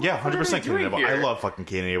Bible? Like, Yeah, what are they 100% Cain and doing Abel. here? I love fucking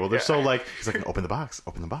Cain and Abel. They're so like, he's like, open the box.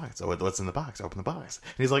 Oh, what's in the box? Open the box.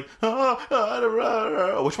 And he's like,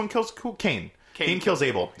 which one kills Cain? Cain kills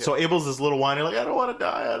Abel. Yeah. So Abel's this little whiny, like, I don't want to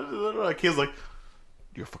die. Cain's like,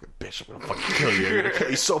 you're a fucking bitch. I'm gonna fucking kill you. You're gonna kill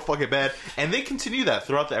you so fucking bad. And they continue that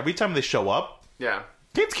throughout every time they show up. Yeah.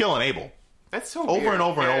 Cain's killing Abel. That's so over weird. and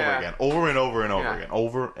over and over again. Over and over and over Yeah. again.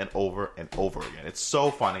 Over and over and over again. It's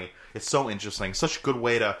so funny. It's so interesting. Such a good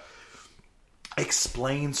way to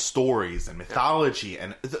explain stories and mythology.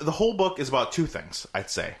 And the whole book is about two things, I'd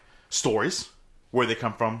say. Stories, where they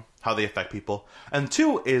come from, how they affect people. And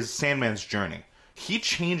two is Sandman's journey. He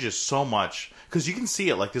changes so much. Because you can see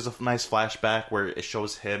it. Like, there's a nice flashback where it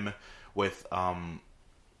shows him with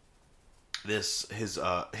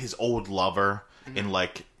his old lover in,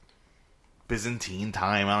 like, Byzantine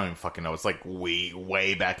time. I don't even fucking know. It's like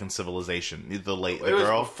way back in civilization. The It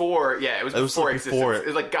girl. was before. Yeah, it was before before existence. It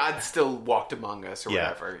was like God still walked among us or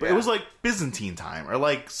whatever. But it was like Byzantine time or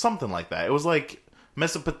like something like that. It was like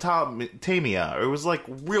Mesopotamia. Or it was like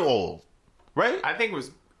real old, right? I think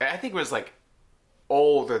it was like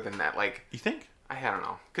older than that. Like, You think? I don't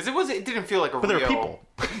know, because it didn't feel like a But real. there were people.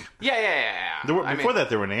 Yeah. Before that,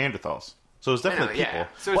 there were Neanderthals. So it's definitely yeah, people. yeah.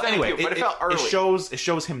 So it's definitely people, but it felt early. It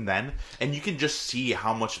shows him then, and you can just see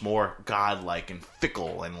how much more godlike and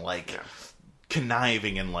fickle and like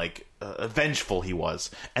conniving and like vengeful he was.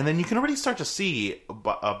 And then you can already start to see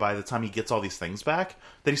by the time he gets all these things back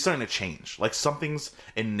that he's starting to change. Like something's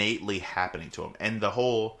innately happening to him, and the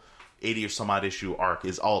whole 80 or some odd issue arc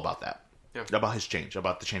is all about that. Yeah. About his change,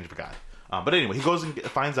 about the change of a guy. But anyway, he goes and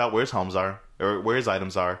finds out where his homes are, or where his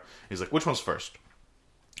items are. He's like, which one's first?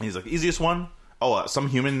 And he's like, easiest one? Oh, some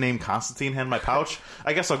human named Constantine had in my pouch?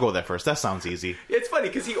 I guess I'll go there first. That sounds easy. It's funny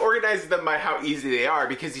because he organizes them by how easy they are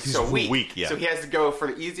because he's so weak. Yeah. So he has to go for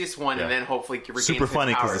the easiest one and then hopefully regain Super his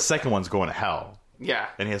funny because the powers. second one's going to hell. Yeah.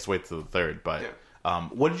 And he has to wait till the third. But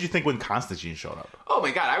what did you think when Constantine showed up? Oh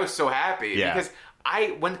my god, I was so happy Yeah. because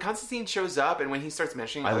when Constantine shows up and when he starts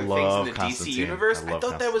mentioning other love things in the Constantine. DC universe, I I love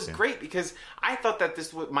thought that was Constantine. great because I thought that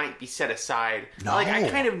this might be set aside. No. Like I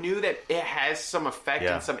kind of knew that it has some effect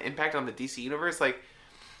Yeah. and some impact on the DC universe. Like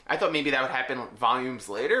I thought maybe that would happen volumes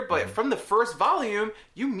later, but from the first volume,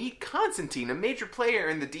 you meet Constantine, a major player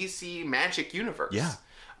in the DC Magic universe. Yeah.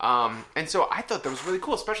 And so I thought that was really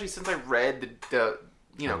cool, especially since I read the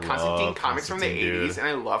Constantine love comics from the Constantine, 80s, dude. and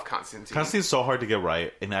I love Constantine. Constantine's so hard to get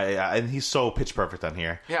right, and he's so pitch perfect on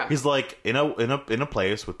here. Yeah. He's like in a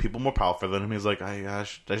place with people more powerful than him. He's like, I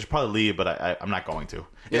should probably leave, but I'm not going to.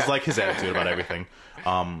 It's Yeah. like his attitude about everything.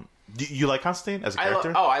 You like Constantine as a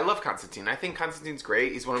character? I love Constantine. I think Constantine's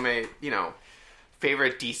great. He's one of my,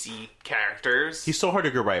 favorite DC characters. He's so hard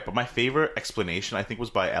to get right, but my favorite explanation, I think,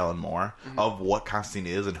 was by Alan Moore of what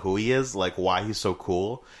Constantine is and who he is, like why he's so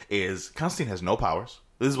cool, is Constantine has no powers.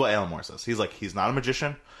 This is what Alan Moore says. He's like, he's not a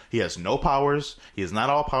magician. He has no powers. He is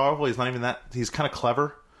not all powerful. He's not even that. He's kind of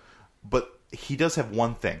clever. But he does have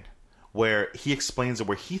one thing where he explains it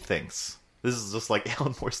where he thinks This is just like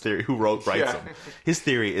Alan Moore's theory, who writes them. His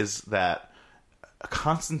theory is that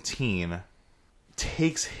Constantine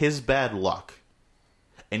takes his bad luck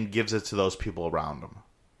and gives it to those people around him.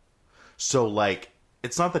 So, like,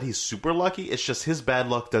 it's not that he's super lucky, it's just his bad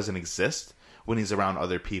luck doesn't exist when he's around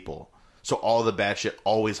other people. So all the bad shit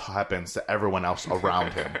always happens to everyone else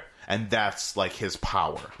around him. And that's, like, his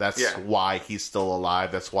power. That's why he's still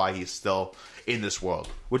alive. That's why he's still in this world.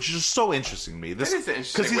 Which is just so interesting to me. That is an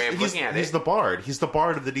interesting way of looking at it. He's the bard. He's the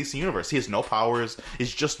bard of the DC universe. He has no powers.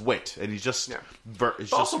 He's just wit. And he's just...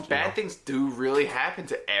 But also, bad things do really happen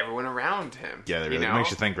to everyone around him. Yeah, they really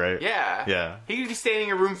makes you think, right? Yeah. Yeah. He could be standing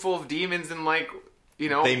in a room full of demons and, like, you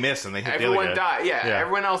know... They miss and they hit everyone the other guy. dies. Yeah,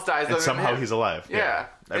 everyone else dies. And somehow he's alive. Yeah.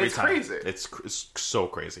 Every it's time. Crazy. It's so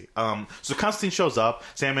crazy. So Constantine shows up.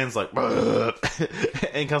 Sandman's like,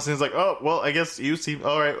 and Constantine's like, oh, well, I guess you seem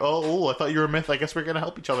all right. Oh, I thought you were a myth. I guess we're gonna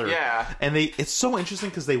help each other. Yeah. And it's so interesting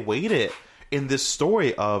because they waited in this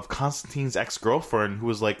story of Constantine's ex-girlfriend who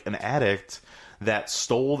was like an addict that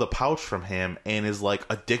stole the pouch from him and is like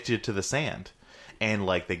addicted to the sand. And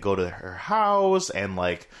like they go to her house and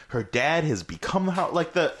like her dad has become the house.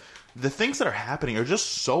 Like the things that are happening are just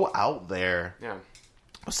so out there. Yeah.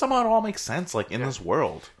 Somehow it all makes sense, like, in this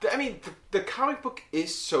world. I mean, the comic book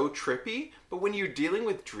is so trippy, but when you're dealing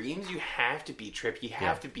with dreams, you have to be trippy. You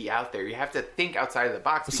have to be out there. You have to think outside of the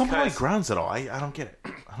box. But somehow it grounds it all. I don't get it.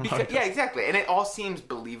 I don't know yeah, exactly. And it all seems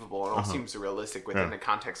believable. It all seems realistic within the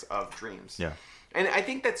context of dreams. Yeah. And I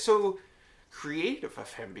think that's so creative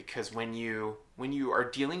of him because when you are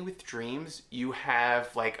dealing with dreams, you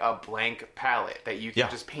have, like, a blank palette that you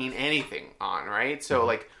can just paint anything on, right? So,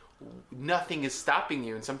 like... nothing is stopping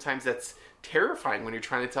you, and sometimes that's terrifying when you're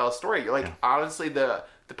trying to tell a story. You're like, honestly, the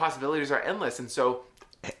possibilities are endless, and so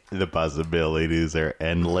the possibilities are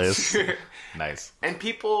endless. Nice. And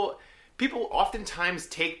people oftentimes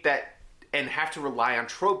take that and have to rely on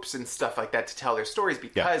tropes and stuff like that to tell their stories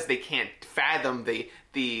because they can't fathom the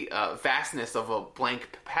vastness of a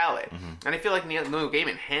blank palette. And I feel like Neil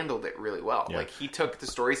Gaiman handled it really well. Like, he took the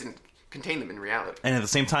stories and contain them in reality. And at the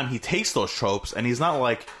same time, he takes those tropes and he's not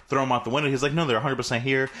like throwing them out the window. He's like, no, they're 100%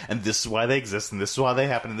 here, and this is why they exist, and this is why they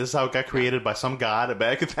happen, and this is how it got created by some god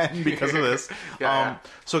back then because of this.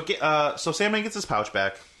 So Sandman gets his pouch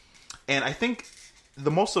back, and I think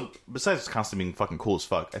the most, besides Constantine being fucking cool as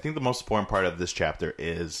fuck, I think the most important part of this chapter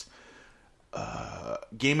is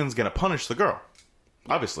Gaiman's gonna punish the girl.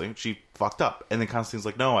 Obviously, she fucked up. And then Constantine's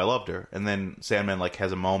like, no, I loved her. And then Sandman, like,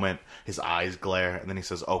 has a moment. His eyes glare. And then he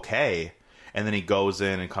says, okay. And then he goes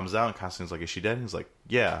in and comes out. And Constantine's like, is she dead? And he's like,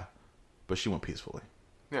 yeah. But she went peacefully.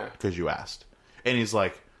 Yeah. Because you asked. And he's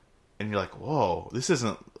like, and you're like, whoa, this is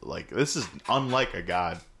unlike a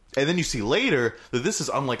god. And then you see later that this is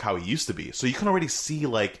unlike how he used to be. So you can already see,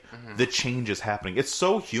 like, the changes happening. It's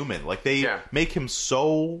so human. Like, they make him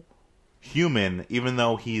so human, even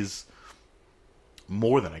though he's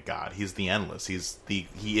more than a god. He's the endless. He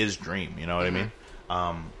is Dream. You know what I mean?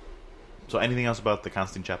 So anything else about the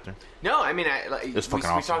Constantine chapter? No, I mean, it was fucking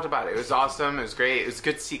awesome. We talked about it. It was awesome. It was great. It was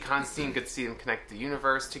good to see Constantine. Good to see them connect the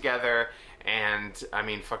universe together. And I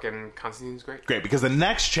mean, fucking Constantine's great. Great, because the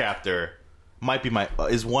next chapter might be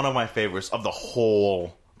is one of my favorites of the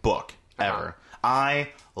whole book ever.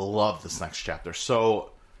 I love this next chapter.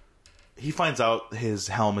 So he finds out his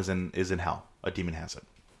helm is in hell. A demon has it.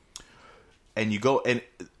 And you go, and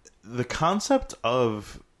the concept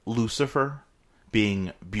of Lucifer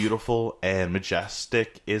being beautiful and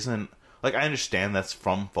majestic isn't, like, I understand that's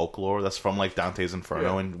from folklore, that's from, like, Dante's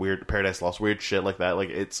Inferno and weird Paradise Lost, weird shit like that. Like,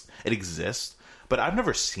 it exists, but I've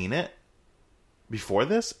never seen it before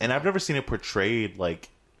this, and I've never seen it portrayed, like,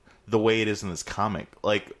 the way it is in this comic.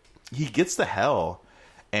 Like, he gets to hell,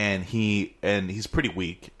 and he's pretty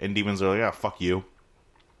weak, and demons are like, fuck you.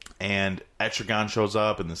 And Etrigan shows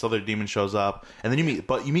up, and this other demon shows up, and then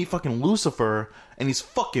you meet fucking Lucifer, and he's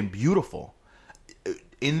fucking beautiful.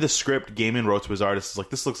 In the script, Gaiman wrote to his artists,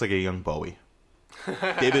 like, this looks like a young Bowie.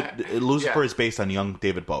 Lucifer is based on young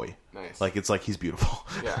David Bowie. Nice. Like, it's like he's beautiful.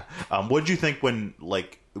 Yeah. What did you think when,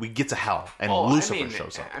 like, we get to hell and Lucifer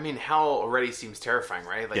shows up? I mean, hell already seems terrifying,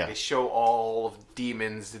 right? Like, they show all of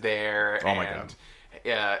demons there. Oh my god.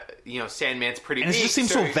 Sandman's pretty weak. And it just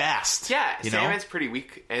seems so vast. Yeah, Sandman's pretty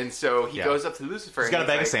weak, and so he goes up to Lucifer. He's got a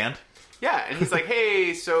bag of sand. Yeah, and he's like,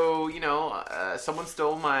 hey, so, someone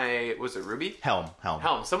stole my, was it Ruby? Helm.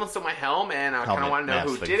 Someone stole my helm, and I kind of want to know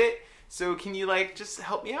who did it. So can you, like, just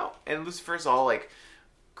help me out? And Lucifer's all like,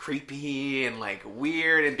 creepy and like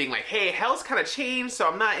weird and being like, hey, hell's kind of changed, so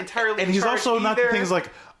I'm not entirely. And he's also not the things like,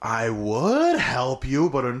 I would help you,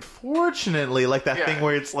 but unfortunately, like that thing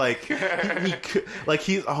where it's like,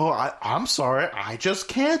 I'm sorry, I just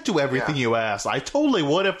can't do everything you ask. I totally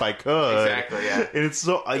would if I could. Exactly, yeah. And it's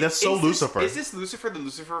so that's so Lucifer. Is this Lucifer, the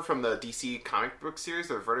Lucifer from the DC comic book series,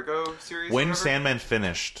 or Vertigo series? When Sandman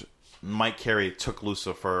finished, Mike Carey took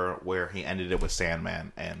Lucifer where he ended it with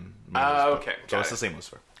Sandman and. Okay, so it's the same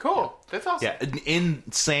Lucifer. Cool, that's awesome. Yeah, in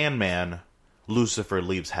Sandman, Lucifer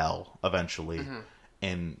leaves hell eventually.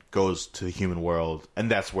 And goes to the human world, and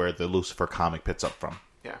that's where the Lucifer comic picks up from.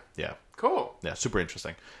 Yeah. Cool. Yeah, super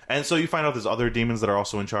interesting. And so you find out there's other demons that are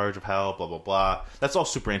also in charge of hell, blah, blah, blah. That's all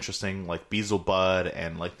super interesting, like Beelzebub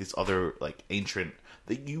and like these other like ancient...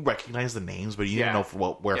 You recognize the names, but you don't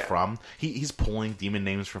know where from. He's pulling demon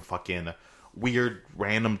names from fucking weird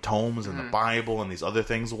random tomes in the Bible and these other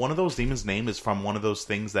things. One of those demons' name is from one of those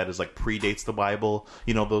things that is like predates the Bible.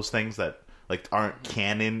 You know, those things that... like aren't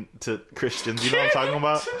canon to Christians. You know what I'm talking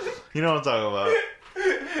about? You know what I'm talking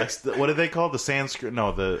about? What do they call the Sanskrit?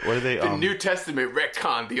 No, what are they? The New Testament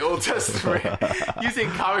retcon the Old Testament using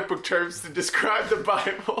comic book terms to describe the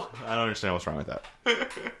Bible. I don't understand what's wrong with that.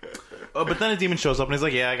 But then a demon shows up and he's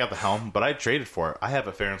like, "Yeah, I got the helm, but I traded for it. I have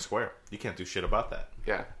it fair and square. You can't do shit about that."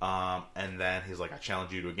 Yeah. And then he's like, "I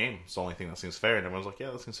challenge you to a game. It's the only thing that seems fair." And everyone's like,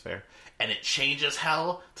 "Yeah, that seems fair." And it changes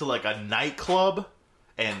hell to like a nightclub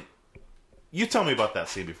and. You tell me about that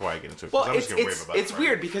scene before I get into it. Well, I'm just gonna rave about it's it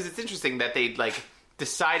weird because it's interesting that they like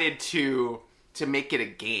decided to make it a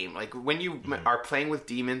game. Like when you are playing with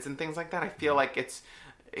demons and things like that, I feel like it's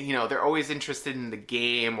they're always interested in the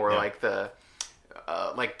game or like the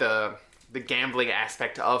gambling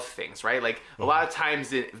aspect of things, right? Like a lot of times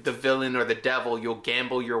the villain or the devil, you'll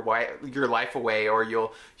gamble your life away, or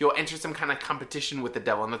you'll enter some kind of competition with the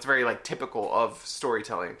devil, and that's very like typical of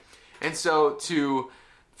storytelling. And so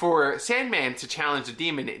for Sandman to challenge a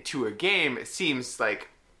demon to a game, it seems like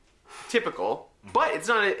typical, but it's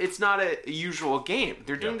not a usual game.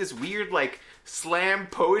 They're doing this weird like slam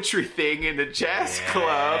poetry thing in a jazz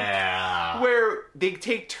club where they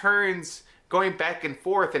take turns going back and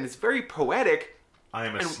forth, and it's very poetic. I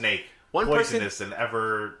am a snake, poisonous and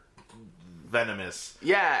ever venomous.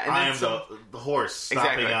 Yeah, and I am the horse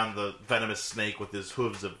stomping on the venomous snake with his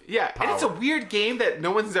hooves of power. And it's a weird game that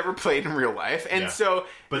no one's ever played in real life, and so.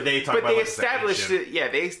 But they established it. Yeah,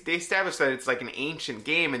 they established that it's like an ancient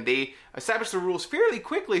game, and they established the rules fairly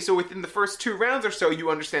quickly. So within the first 2 rounds or so,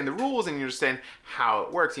 you understand the rules and you understand how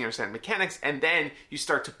it works. You understand mechanics, and then you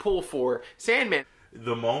start to pull for Sandman.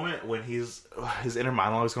 The moment when his inner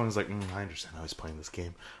monologue is going, he's like, I understand how he's playing this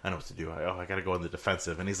game. I know what to do. I gotta go in the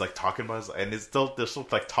defensive. And he's like talking about and it's still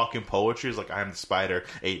like talking poetry. He's like, I am the spider,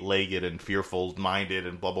 8-legged and fearful-minded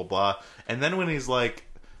and blah, blah, blah. And then when he's like,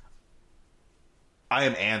 I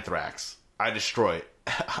am anthrax. I destroy it.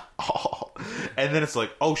 And then it's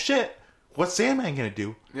like, oh shit, what's Sandman gonna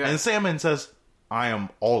do? Yeah. And Sandman says, I am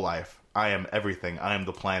all life. I am everything. I am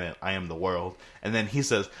the planet. I am the world. And then he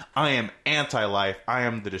says, I am anti-life. I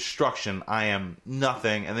am the destruction. I am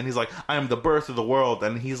nothing. And then he's like, I am the birth of the world.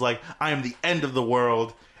 And he's like, I am the end of the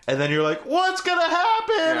world. And then you're like, what's gonna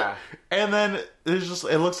happen? Yeah. And then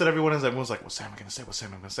it looks at everyone and everyone's like, what's Sandman gonna say? What's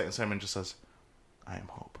Sandman gonna say? And Sandman just says, I am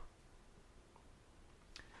hope.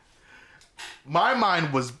 My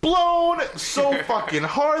mind was blown so fucking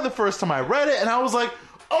hard the first time I read it. And I was like,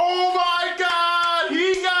 oh my god,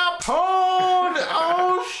 he got pwned!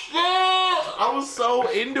 Oh shit! I was so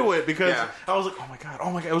into it because I was like, oh my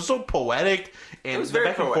god. It was so poetic. And it was the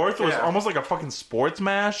back and forth was yeah. almost like a fucking sports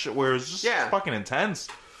match where it was just fucking intense.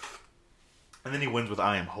 And then he wins with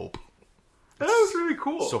I Am Hope. That was really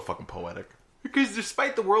cool. So fucking poetic. Because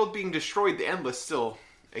despite the world being destroyed, the Endless still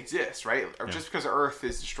exists, right? Or just because Earth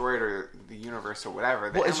is destroyed or the universe or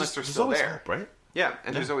whatever, the Endless are still there. Hope, right? Yeah,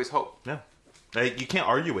 and there's always hope. Yeah. You can't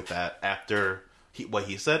argue with that after what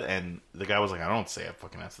he said, and the guy was like, I don't say it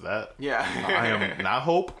fucking after that. Yeah. I am not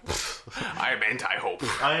hope. I am anti-hope.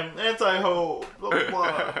 I am anti-hope. Blah,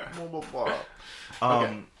 blah, blah, blah, blah.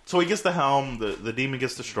 Okay. So he gets the helm, the demon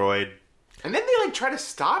gets destroyed. And then they try to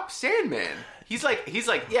stop Sandman. He's like,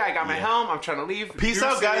 yeah, I got my helm. I'm trying to leave. Peace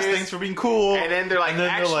out, guys. Thanks for being cool. And then they're like,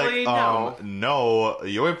 actually, no. No,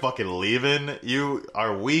 you ain't fucking leaving. You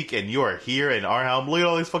are weak, and you are here in our helm. Look at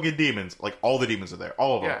all these fucking demons. Like, all the demons are there.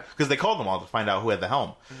 All of them. Because they called them all to find out who had the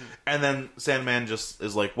helm. Mm-hmm. And then Sandman just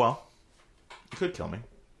is like, well, you could kill me.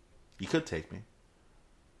 You could take me.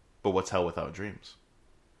 But what's hell without dreams?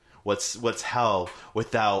 What's hell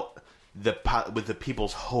without with the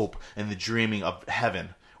people's hope and the dreaming of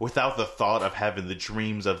heaven? Without the thought of heaven, the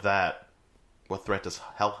dreams of that, what threat does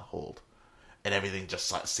hell hold? and everything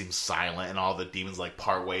just seems silent, and all the demons like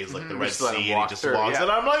part ways, like the Red Just let him Sea, and walk he just through, walks, yeah.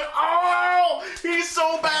 and I'm like, oh, he's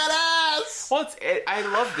so badass. Well, I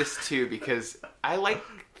love this too because I like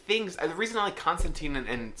things. The reason I like Constantine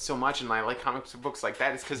and so much, and I like comic books like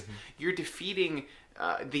that, is because you're defeating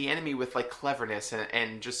the enemy with like cleverness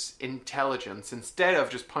and just intelligence instead of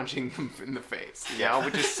just punching them in the face, you know,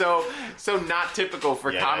 which is so not typical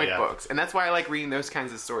for comic books, and that's why I like reading those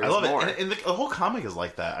kinds of stories. I love more. it, and the whole comic is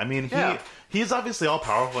like that. I mean, he's obviously all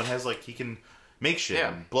powerful and has like he can make shit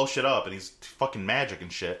and blow shit up, and he's fucking magic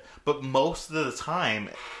and shit. But most of the time,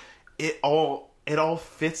 it all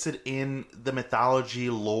fits it in the mythology,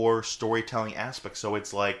 lore, storytelling aspect. So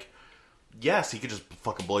it's like, yes, he could just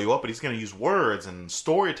fucking blow you up, but he's going to use words and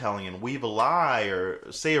storytelling and weave a lie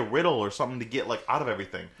or say a riddle or something to get like out of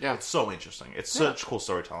everything. Yeah, it's so interesting. It's such cool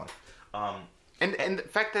storytelling. And the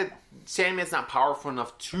fact that Sandman's not powerful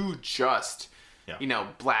enough to just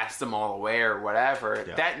blast them all away or whatever,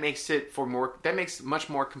 that makes much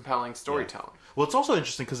more compelling storytelling. Yeah. Well, it's also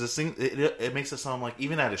interesting because this thing it makes it sound like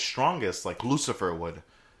even at his strongest, like Lucifer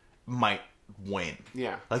might win.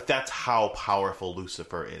 Yeah, like that's how powerful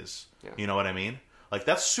Lucifer is. Yeah. You know what I mean? Like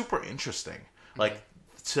that's super interesting. Like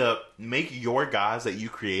to make your gods that you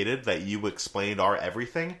created, that you explained are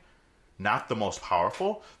everything, not the most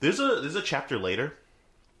powerful. There's a chapter later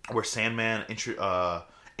where Sandman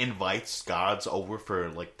invites gods over for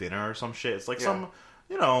like dinner or some shit. It's like some,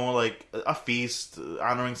 like a feast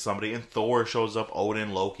honoring somebody, and Thor shows up,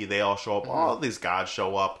 Odin, Loki, they all show up. All of these gods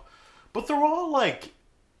show up, but they're all like,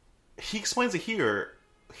 he explains it here,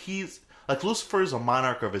 he's like, Lucifer is a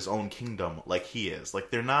monarch of his own kingdom, like he is. Like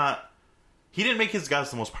they're not, he didn't make his gods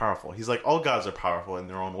the most powerful. He's like, all gods are powerful in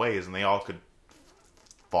their own ways, and they all could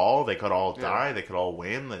fall, they could all die, they could all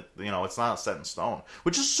win. That, it's not set in stone,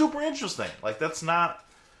 which is super interesting. Like that's not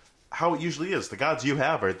how it usually is. The gods you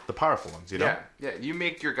have are the powerful ones, Yeah, you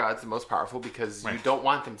make your gods the most powerful because you don't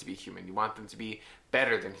want them to be human. You want them to be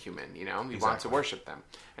better than human, You want to worship them.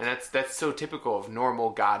 And that's so typical of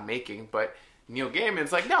normal god making, but Neil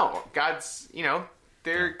Gaiman's like, no, gods,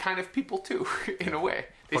 they're kind of people too, in a way.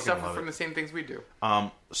 They suffer from the same things we do.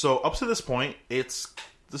 So up to this point, it's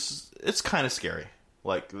kind of scary.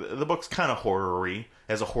 Like the book's kind of horror-y,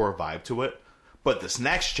 has a horror vibe to it. But this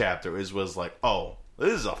next chapter was like, oh,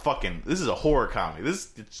 this is a horror comedy.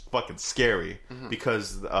 It's fucking scary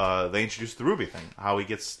because they introduced the Ruby thing, how he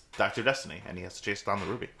gets Dr. Destiny and he has to chase down the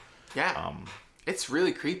Ruby. Yeah. It's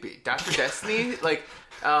really creepy. Dr. Destiny, like,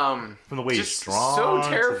 from the way he's strong, so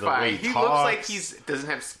terrifying. He looks like doesn't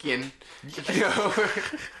have skin.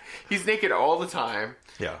 He's naked all the time.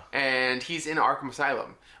 Yeah. And he's in Arkham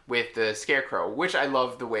Asylum with the Scarecrow, which I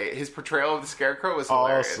love the way his portrayal of the Scarecrow is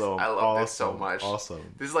hilarious. I love this so much. Awesome.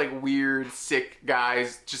 This is like weird, sick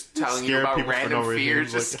guys just telling you about random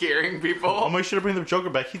fears, just scaring people. I'll make sure to bring the Joker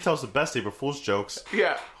back. He tells the best April Fool's jokes.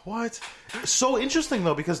 Yeah. What? So interesting,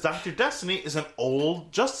 though, because Dr. Destiny is an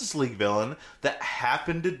old Justice League villain that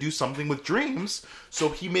happened to do something with dreams, so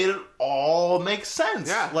he made it all make sense.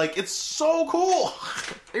 Yeah. Like, it's so cool.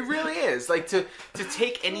 It really is. Like, to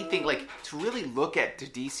take anything, like, to really look at the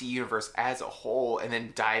DC universe as a whole and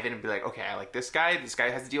then dive in and be like, okay, I like this guy. This guy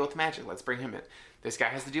has to deal with magic. Let's bring him in. This guy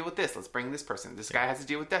has to deal with this. Let's bring this person. This guy has to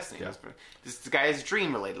deal with destiny. Yeah. This guy is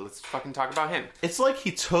dream related. Let's fucking talk about him. It's like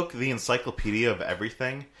he took the encyclopedia of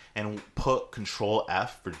everything and put Control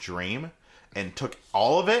F for dream and took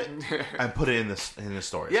all of it and put it in the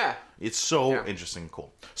story. Yeah. It's so interesting and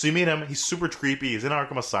cool. So you meet him. He's super creepy. He's in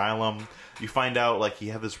Arkham Asylum. You find out like he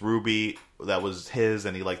had this ruby that was his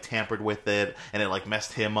and he like tampered with it and it like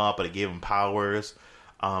messed him up, but it gave him powers.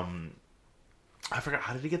 I forgot,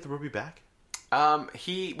 how did he get the ruby back?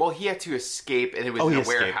 He had to escape, and it was in a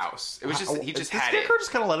warehouse. It was just he just had it. Scarecrow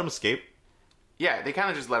just kind of let him escape. Yeah, they kind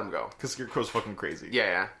of just let him go because Scarecrow's fucking crazy.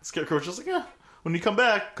 Yeah. Scarecrow's just like, yeah, when you come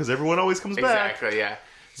back, because everyone always comes back. Exactly. Yeah.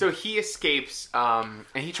 So he escapes, and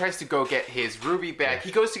he tries to go get his ruby back. Yeah.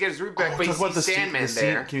 He goes to get his ruby back, but he sees Sandman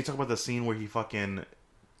there. Can you talk about the scene where he fucking?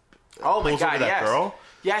 Oh my god! That girl.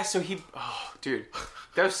 Yeah. So dude.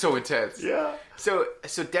 That was so intense. Yeah. So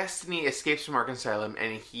Destiny escapes from Arkham Asylum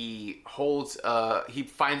and he finds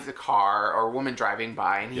a car or a woman driving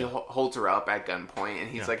by and he holds her up at gunpoint and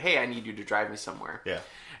he's like, "Hey, I need you to drive me somewhere." Yeah.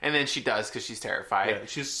 And then she does because she's terrified. Yeah,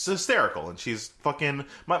 she's hysterical and she's fucking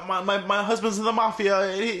my husband's in the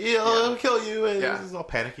mafia. He'll kill you. And he's all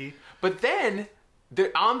panicky. But then.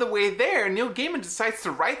 On the way there, Neil Gaiman decides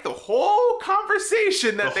to write the whole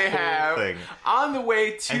conversation that they have on the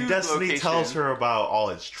way to and Destiny location. Tells her about all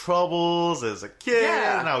his troubles as a kid.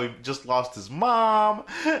 Yeah. Now he just lost his mom.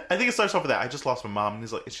 I think it starts off with that. I just lost my mom, and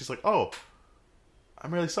she's like, "Oh,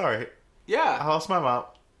 I'm really sorry. Yeah, I lost my mom.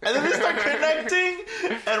 And then they start connecting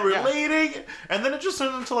and relating, and then it just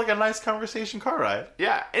turns into like a nice conversation car ride.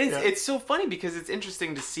 Yeah, and it's so funny because it's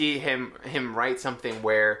interesting to see him write something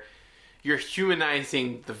where you're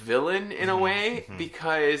humanizing the villain in a way,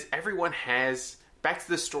 because everyone has, back to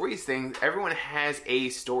the stories thing, everyone has a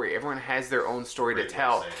story. Everyone has their own story to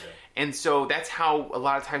tell. And so that's how a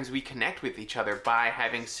lot of times we connect with each other, by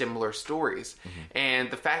having similar stories. And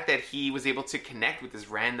the fact that he was able to connect with this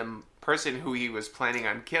random person who he was planning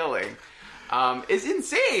on killing is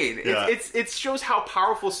insane. Yeah. It shows how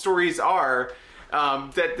powerful stories are,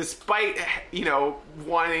 that despite,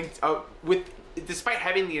 wanting despite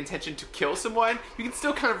having the intention to kill someone, you can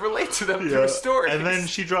still kind of relate to them through stories. And then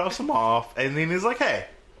she drops him off, and then he's like, hey.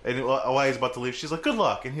 And while he's about to leave, she's like, good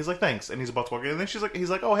luck. And he's like, thanks. And he's about to walk in. And then he's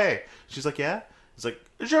like, oh, hey. She's like, yeah? He's like,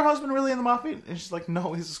 is your husband really in the mafia? And she's like,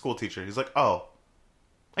 no, he's a school teacher. He's like, oh.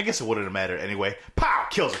 I guess it wouldn't have mattered anyway. Pow!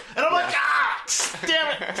 Kills her. And I'm like,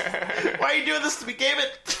 damn it. Why are you doing this to me,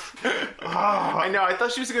 Gambit? I know, I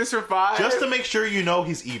thought she was going to survive. Just to make sure you know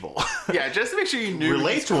he's evil. Yeah, just to make sure you knew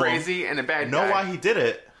he's crazy and a bad guy. Know why he did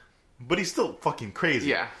it, but he's still fucking crazy.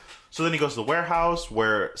 Yeah. So then he goes to the warehouse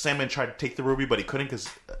where Sandman tried to take the ruby, but he couldn't because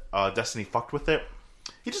Destiny fucked with it.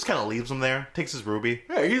 He just kind of leaves him there, takes his ruby.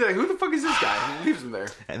 Yeah, he's like, who the fuck is this guy? He leaves him there.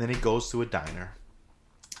 And then he goes to a diner.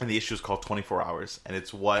 And the issue is called 24 Hours. And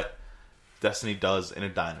it's what Destiny does in a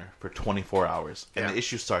diner for 24 hours. And the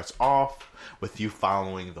issue starts off with you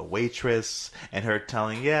following the waitress and her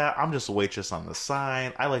telling, yeah, I'm just a waitress on the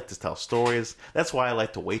side. I like to tell stories. That's why I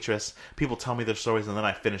like to waitress. People tell me their stories and then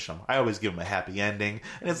I finish them. I always give them a happy ending.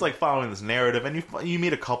 And it's like following this narrative. And you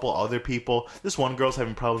meet a couple other people. This one girl's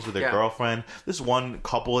having problems with their girlfriend. This one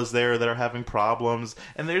couple is there that are having problems.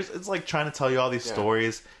 And it's like trying to tell you all these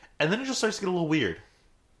stories. And then it just starts to get a little weird.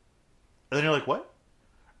 And then you're like, what?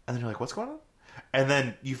 And then you're like, what's going on? And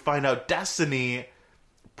then you find out Destiny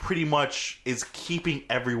pretty much is keeping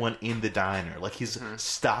everyone in the diner. Like, he's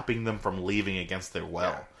stopping them from leaving against their will.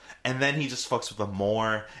 Yeah. And then he just fucks with them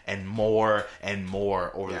more and more and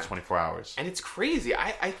more over the 24 hours. And it's crazy.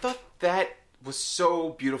 I thought that was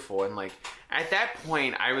so beautiful. And, like, at that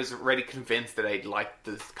point, I was already convinced that I liked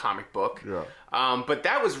this comic book. Yeah. But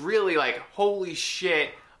that was really like, holy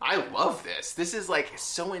shit, I love this. This is, like,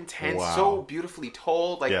 so intense, so beautifully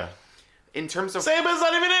told. Like, in terms of... Sandman's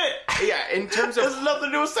not even in it! Yeah, in terms of... It has nothing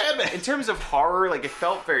to do with Sandman! In terms of horror, like, it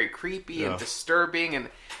felt very creepy and disturbing, and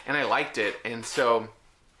I liked it. And so,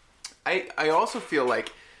 I also feel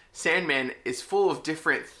like Sandman is full of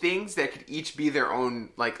different things that could each be their own,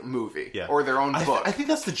 like, movie. Or their own book. I think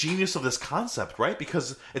that's the genius of this concept, right?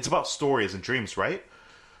 Because it's about stories and dreams, right?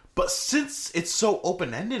 But since it's so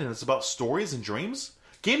open-ended and it's about stories and dreams...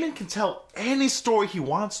 Gaiman can tell any story he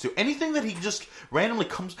wants to. Anything that he just randomly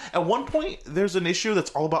comes... At one point, there's an issue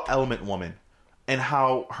that's all about Element Woman and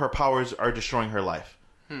how her powers are destroying her life.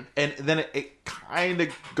 And then it kind of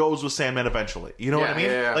goes with Sandman eventually. You know what I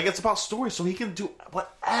mean? Yeah. Like, it's about stories, so he can do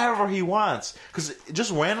whatever he wants. Because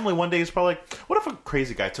just randomly one day, he's probably like, what if a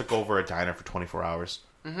crazy guy took over a diner for 24 hours?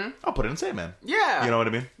 I'll put it in Sandman. Yeah. You know what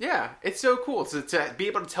I mean? Yeah. It's so cool to be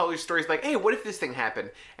able to tell your stories like, hey, what if this thing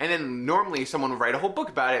happened? And then normally someone would write a whole book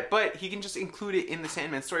about it, but he can just include it in the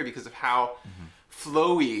Sandman story because of how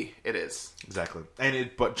flowy it is. Exactly. And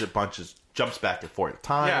it jumps back and forth in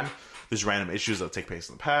time. Yeah. There's random issues that take place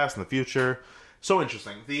in the past and the future. So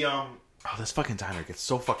interesting. This fucking diner gets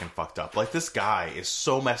so fucking fucked up. Like, this guy is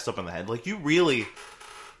so messed up in the head. Like, you really...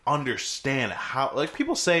 understand how, like,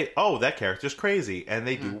 people say, oh, that character's crazy, and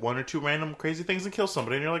they do one or two random crazy things and kill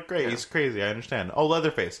somebody, and you're like, great, he's crazy, I understand. Oh,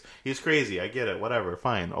 Leatherface, he's crazy, I get it, whatever,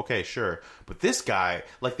 fine, okay, sure. But this guy,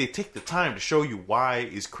 like, they take the time to show you why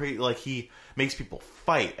he's crazy. Like, he makes people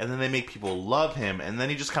fight, and then they make people love him, and then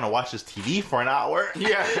he just kind of watches TV for an hour, and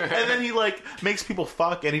then he, like, makes people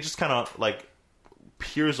fuck, and he just kind of, like,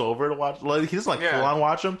 peers over to watch. Like, he doesn't like full on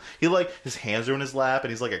watch him. He, like, his hands are in his lap and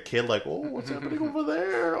he's like a kid, like, oh, what's happening over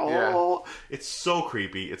there? Oh, it's so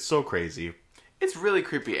creepy. It's so crazy. It's really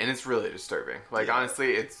creepy and it's really disturbing. Like,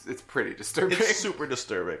 honestly, it's pretty disturbing. It's super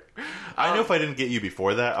disturbing. I knew if I didn't get you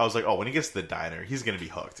before that, I was like, oh, when he gets to the diner, he's gonna be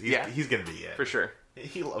hooked. He's gonna be it for sure.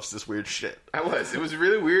 He loves this weird shit. It was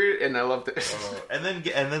really weird, and I loved it. And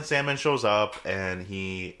then Sandman shows up, and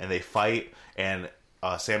they fight, and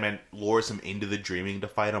Sandman lures him into the dreaming to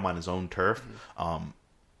fight him on his own turf.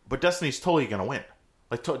 But Destiny's totally gonna win.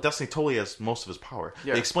 Like, Destiny totally has most of his power.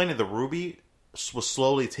 They explain that the ruby was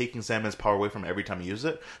slowly taking Sandman's power away from every time he used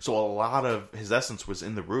it. So a lot of his essence was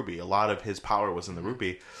in the ruby. A lot of his power was in the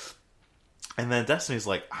ruby. And then Destiny's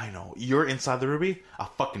like, I know, you're inside the ruby.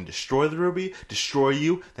 I'll fucking destroy the ruby, destroy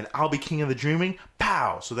you, then I'll be king of the dreaming.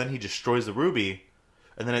 Pow! So then he destroys the ruby,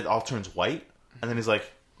 and then it all turns white. And then he's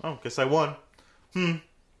like, Oh, guess I won.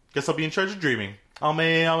 Guess I'll be in charge of dreaming. I'm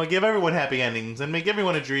gonna give everyone happy endings and make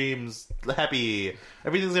everyone a dreams happy.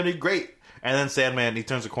 Everything's gonna be great. And then Sandman, he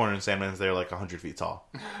turns the corner and Sandman's there like 100 feet tall.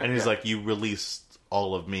 And he's like, you released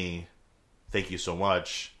all of me. Thank you so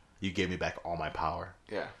much. You gave me back all my power.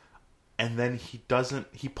 Yeah. And then he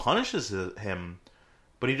punishes him,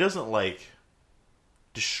 but he doesn't, like,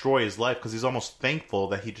 destroy his life because he's almost thankful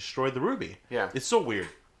that he destroyed the ruby. Yeah. It's so weird.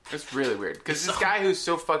 It's really weird. Because this guy who's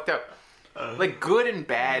so fucked up, like, good and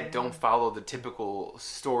bad don't follow the typical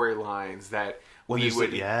storylines that we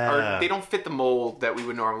would... Or they don't fit the mold that we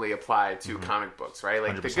would normally apply to comic books, right?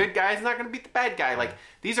 Like, 100%. The good guy's not going to beat the bad guy. Like,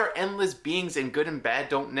 these are endless beings, and good and bad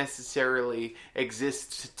don't necessarily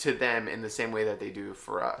exist to them in the same way that they do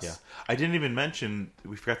for us. Yeah. I didn't even mention...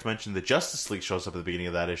 We forgot to mention the Justice League shows up at the beginning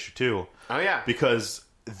of that issue, too. Oh, yeah. Because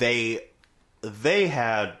they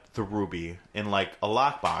had the ruby in, like, a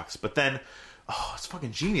lockbox, but then... Oh, it's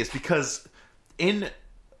fucking genius, because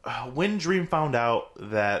when Dream found out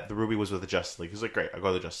that the ruby was with the Justice League, he's like, great, I'll go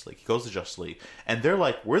to the Justice League. He goes to the Justice League, and they're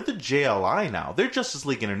like, we're the JLI now. They're Justice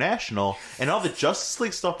League International, and all the Justice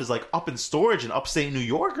League stuff is, like, up in storage in upstate New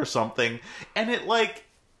York or something, and it, like,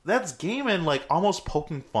 that's Gaiman, like, almost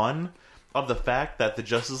poking fun of the fact that the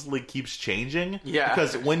Justice League keeps changing. Yeah.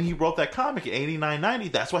 Because when he wrote that comic in 89-90,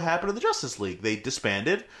 that's what happened to the Justice League. They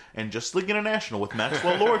disbanded, and Justice League International with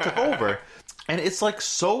Maxwell Lord took over. And it's, like,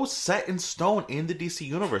 so set in stone in the DC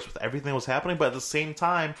universe with everything that was happening, but at the same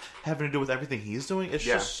time, having to do with everything he's doing, it's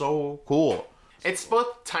just so cool. It's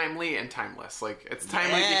both timely and timeless. Like, it's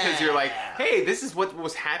timely because you're like, hey, this is what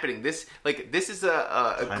was happening. This is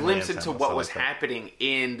a glimpse into what was happening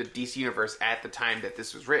in the DC universe at the time that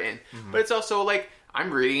this was written. Mm-hmm. But it's also like,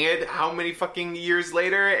 I'm reading it how many fucking years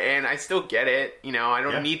later, and I still get it. You know, I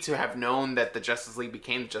don't need to have known that the Justice League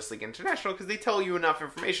became the Justice League International because they tell you enough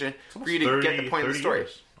information for you to get the point of the story.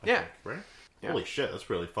 Years, I think, right? Yeah. Holy shit, that's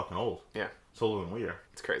really fucking old. Yeah. It's older than we are.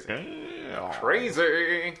 It's crazy. Yeah.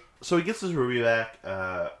 Crazy. So he gets his ruby back,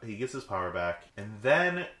 he gets his power back, and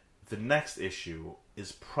then the next issue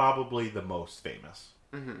is probably the most famous.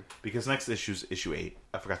 Mm-hmm. Because next issue is issue 8.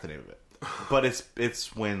 I forgot the name of it. But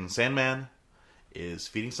it's when Sandman is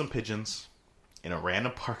feeding some pigeons in a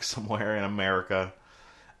random park somewhere in America,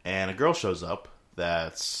 and a girl shows up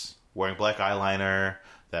that's wearing black eyeliner,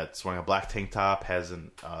 that's wearing a black tank top, has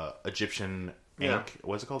an Egyptian ink.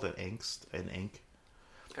 What's it called? An angst? An ink?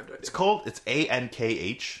 I have no idea. It's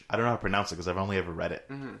Ankh. I don't know how to pronounce it because I've only ever read it.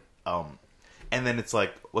 Mm-hmm. And then it's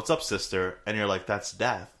like, what's up, sister? And you're like, that's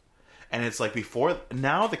death. And it's like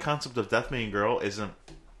now the concept of Death Making Girl it's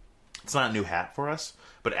not a new hat for us.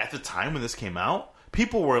 But at the time when this came out,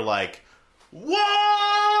 people were like,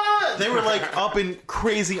 what? They were like up in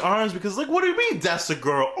crazy arms because like, what do you mean Death's a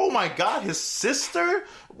girl? Oh my god, his sister?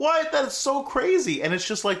 What? That is so crazy. And it's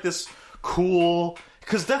just like this cool,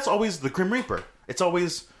 because that's always the Grim Reaper. It's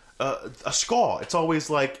always a skull. It's always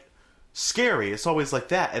like scary. It's always like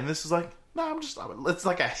that. And this is like, no, it's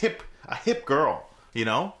like a hip girl, you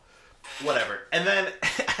know? Whatever. And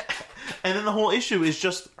then the whole issue is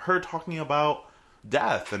just her talking about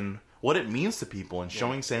death and what it means to people and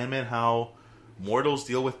showing Sandman how mortals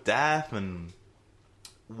deal with death and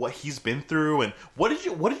what he's been through. And what was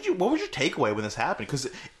your takeaway when this happened? Because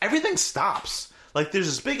everything stops. Like, there's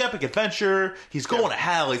this big epic adventure. He's going to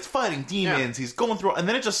hell. He's fighting demons. He's going through, and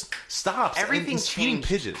then it just stops. Everything's feeding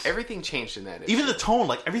pigeons. Everything changed in that issue. Even the tone,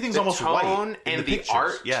 like everything's almost white. The tone and the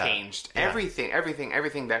art changed. Yeah.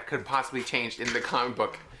 Everything that could possibly change in the comic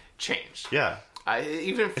book changed. Yeah. It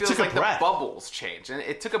even feels like the bubbles changed, and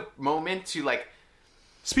it took a moment to like.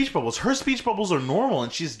 Speech bubbles. Her speech bubbles are normal,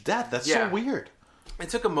 and she's dead. That's so weird. It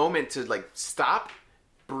took a moment to like stop,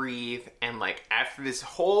 breathe, and like after this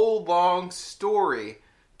whole long story,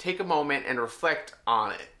 take a moment and reflect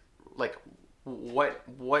on it. Like, what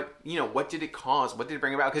did it cause? What did it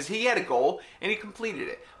bring about? Because he had a goal and he completed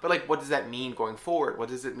it. But like, what does that mean going forward? What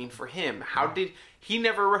does it mean for him? How did he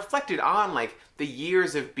never reflected on like the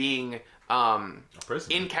years of being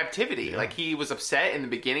in captivity? Yeah. Like, he was upset in the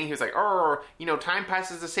beginning. He was like, oh, time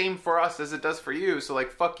passes the same for us as it does for you. So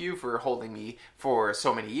like, fuck you for holding me for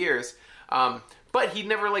so many years. But he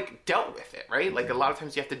never like dealt with it, right? Like, a lot of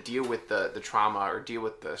times you have to deal with the trauma or deal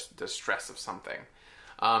with the stress of something.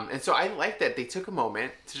 And so I like that they took a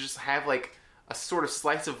moment to just have like a sort of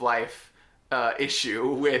slice of life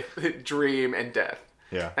issue with Dream and Death.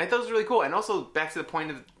 Yeah. And I thought it was really cool. And also back to the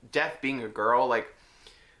point of Death being a girl, like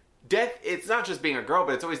Death, it's not just being a girl,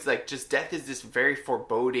 but it's always like just Death is this very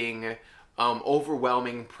foreboding,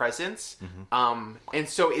 overwhelming presence. And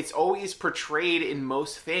so it's always portrayed in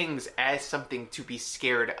most things as something to be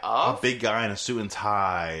scared of. A big guy in a suit and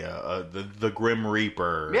tie, the Grim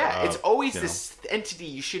Reaper. Yeah, it's always this entity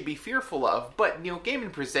you should be fearful of. But Neil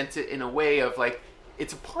Gaiman presents it in a way of like,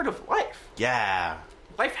 it's a part of life. Yeah.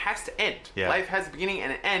 Life has to end. Yeah. Life has a beginning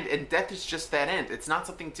and an end, and death is just that end. It's not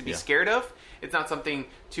something to be scared of. It's not something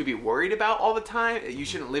to be worried about all the time. You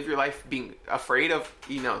shouldn't live your life being afraid of,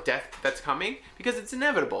 death that's coming, because it's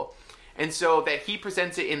inevitable. And so that he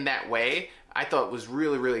presents it in that way, I thought was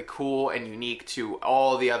really, really cool and unique to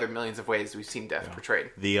all the other millions of ways we've seen death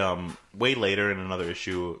portrayed. The way later in another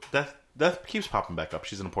issue, Death keeps popping back up.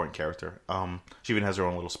 She's an important character. She even has her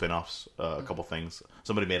own little spin-offs, a couple things.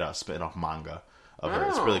 Somebody made a spin-off manga of her.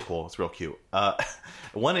 It's really cool. It's real cute.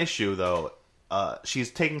 One issue, though,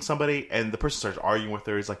 she's taking somebody, and the person starts arguing with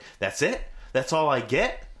her. He's like, that's it? That's all I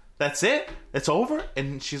get? That's it? It's over?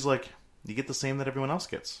 And she's like, you get the same that everyone else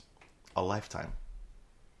gets. A lifetime.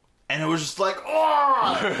 And it was just like,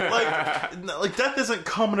 oh! like death isn't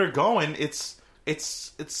coming or going. It's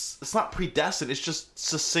not predestined. It's just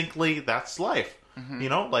succinctly, that's life.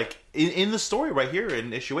 Like in the story right here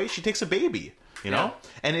in issue 8, she takes a baby,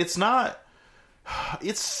 and it's not,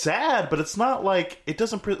 it's sad, but it's not like, it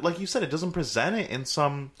doesn't, like you said, it doesn't present it in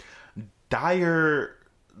some dire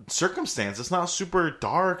circumstance. It's not super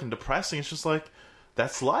dark and depressing. It's just like,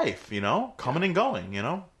 that's life, coming and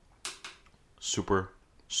going, super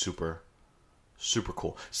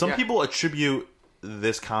cool. Some people attribute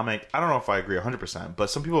this comic, I don't know if I agree 100%, but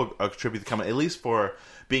some people attribute the comic, at least for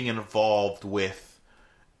being involved with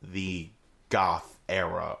the goth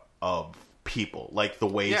era of people, like the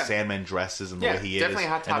way Sandman dresses and the way he is, and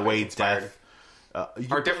the way Death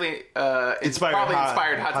or definitely inspired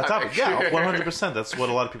Hot Topic. Yeah, 100%. That's what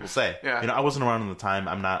a lot of people say. I wasn't around in the time.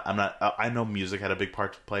 I'm not. I know music had a big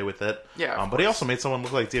part to play with it. Yeah, but he also made someone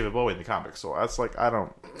look like David Bowie in the comics. So that's like, I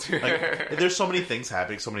don't. Like, there's so many things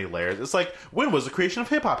happening, so many layers. It's like, when was the creation of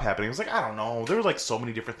hip hop happening? It's like, I don't know. There were like so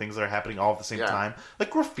many different things that are happening all at the same time. Like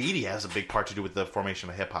graffiti has a big part to do with the formation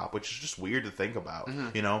of hip hop, which is just weird to think about.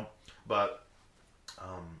 But.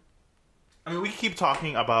 I mean, we keep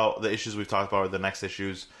talking about the issues we've talked about, or the next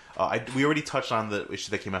issues. We already touched on the issue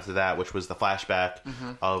that came after that, which was the flashback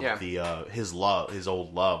of his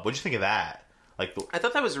old love. What'd you think of that? I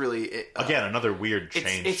thought that was really again another weird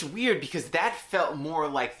change. It's weird because that felt more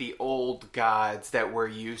like the old gods that we're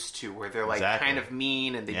used to, where they're like kind of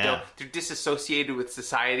mean and they're disassociated with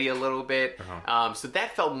society a little bit. So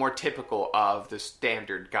that felt more typical of the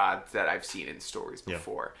standard gods that I've seen in stories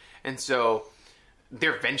before, and so.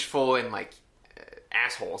 They're vengeful and like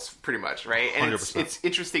assholes, pretty much, right? And it's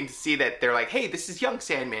interesting to see that they're like, hey, this is young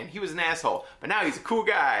Sandman. He was an asshole, but now he's a cool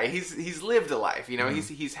guy. He's lived a life,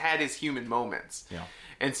 He's had his human moments. Yeah.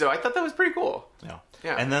 And so I thought that was pretty cool. Yeah.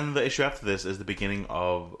 And then the issue after this is the beginning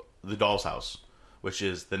of The Doll's House, which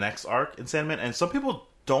is the next arc in Sandman. And some people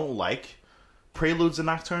don't like Preludes and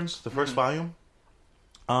Nocturnes, the first volume.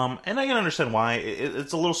 And I can understand why.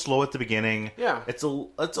 It's a little slow at the beginning. Yeah, it's a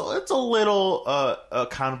little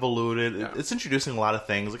convoluted. Yeah. It's introducing a lot of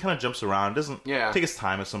things. It kind of jumps around. It doesn't take its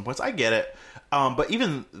time at some points. I get it. But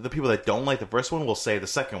even the people that don't like the first one will say the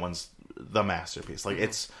second one's the masterpiece. Like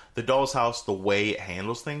it's The Doll's House, the way it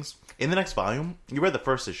handles things. In the next volume, you read the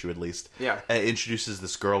first issue at least. Yeah, it introduces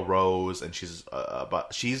this girl Rose, and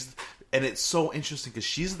and it's so interesting because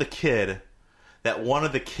she's the kid that one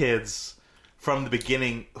of the kids from the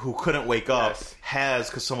beginning who couldn't wake up has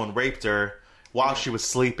because someone raped her while she was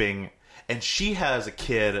sleeping, and she has a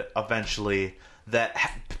kid eventually that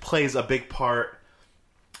plays a big part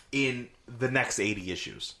in the next 80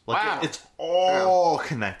 issues. Like it's all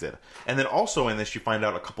connected. And then also in this you find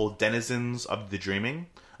out a couple of denizens of the Dreaming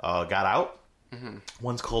got out.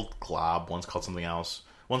 One's called Glob, one's called something else,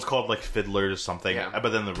 one's called like Fiddler or something, but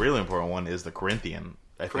then the really important one is the Corinthian.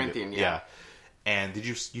 Yeah. And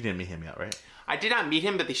you didn't meet him yet, right? I did not meet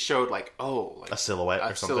him, but they showed a silhouette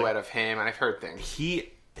or something. Silhouette of him, and I've heard things.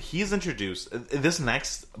 He's introduced. This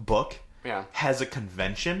next book has a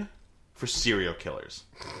convention for serial killers.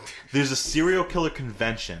 There's a serial killer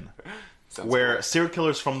convention where serial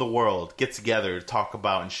killers from the world get together to talk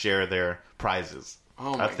about and share their prizes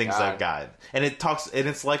of things they've got. And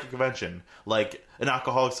it's like a convention, like an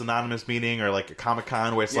Alcoholics Anonymous meeting or like a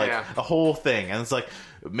Comic-Con where it's a whole thing. And it's like,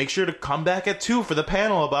 make sure to come back at 2 for the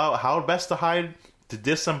panel about how best to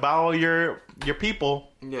disembowel your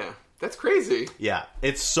people. Yeah, that's crazy. Yeah,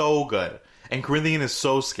 it's so good. And Corinthian is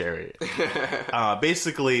so scary.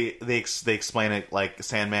 Basically, they explain it like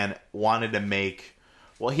Sandman wanted to make...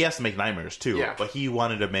 Well, he has to make nightmares too. Yeah. But he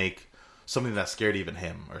wanted to make something that scared even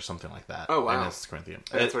him, or something like that. Oh, wow. And it's Corinthian.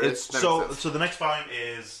 That's what it is. That makes sense. So the next volume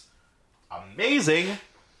is amazing,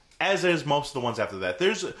 as is most of the ones after that.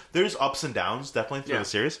 There's ups and downs definitely through the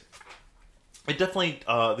series. It definitely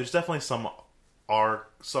there's definitely some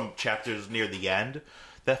chapters near the end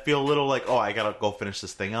that feel a little like, oh, I gotta go finish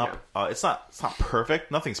this thing up. It's not perfect.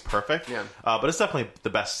 Nothing's perfect. Yeah. But it's definitely the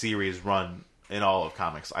best series run in all of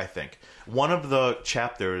comics, I think. One of the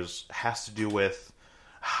chapters has to do with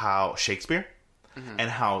how Shakespeare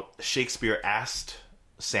and how Shakespeare asked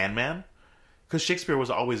Sandman, because Shakespeare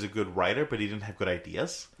was always a good writer, but he didn't have good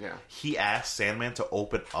ideas. Yeah. He asked Sandman to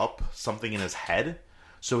open up something in his head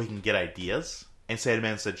so he can get ideas. And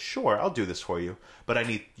Sandman said, sure, I'll do this for you, but I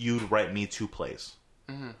need you to write me 2 plays.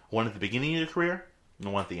 One at the beginning of your career,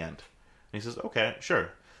 and one at the end. And he says, okay,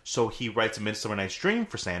 sure. So he writes A Midsummer Night's Dream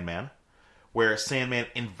for Sandman, where Sandman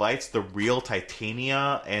invites the real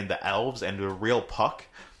Titania and the elves and the real Puck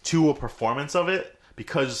to a performance of it,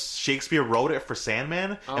 because Shakespeare wrote it for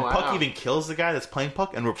Sandman. And Puck even kills the guy that's playing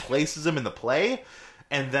Puck and replaces him in the play.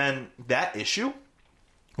 And then that issue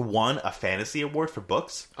won a fantasy award for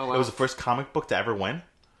books. It was the first comic book to ever win.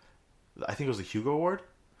 I think it was a Hugo Award.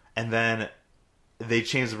 And then they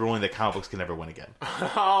changed the ruling that comic books can never win again.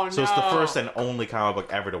 Oh, no. So it's the first and only comic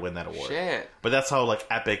book ever to win that award. Shit. But that's how like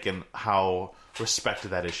epic and how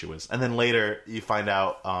respected that issue is. And then later you find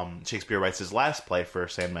out Shakespeare writes his last play for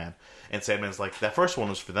Sandman. And Sandman's like, that first one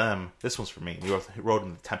was for them, this one's for me. And he wrote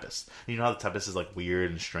in The Tempest. And you know how The Tempest is like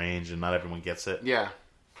weird and strange and not everyone gets it? Yeah.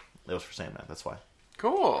 It was for Sandman, that's why.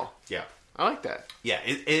 Cool. Yeah. I like that. Yeah,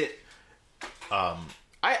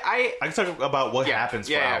 I can talk about what happens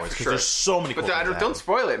for hours, because there's so many cool things don't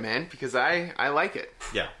spoil it, man, because I like it.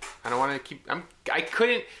 Yeah. I don't want to keep... I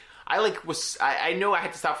know I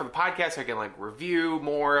had to stop for the podcast so I can like review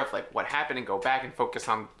more of like what happened and go back and focus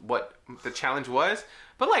on what the challenge was.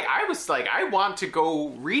 But like I was like, I want to go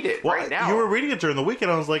read it right now. You were reading it during the week,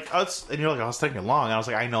 and I was like, and you're like, oh, it's taking long. And I was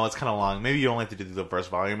like, I know it's kind of long. Maybe you only have to do the first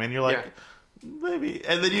volume. And you're like, maybe.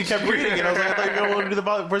 And then you kept reading it. I was like, I thought you wanted to do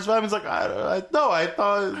the first volume. It's like, I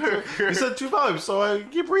thought you said 2 volumes, so I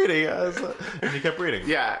keep reading. And you kept reading.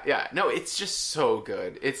 Yeah. No, it's just so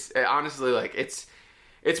good. It's honestly like it's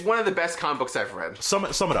one of the best comic books I've read. Sum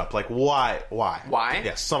it up. Like, why? Why?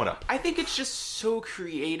 Yeah, sum it up. I think it's just so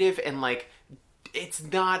creative, and like it's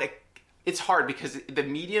hard because the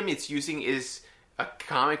medium it's using is a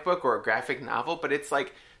comic book or a graphic novel, but it's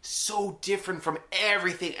like so different from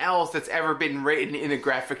everything else that's ever been written in a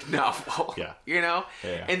graphic novel. Yeah. You know?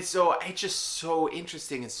 Yeah. And so it's just so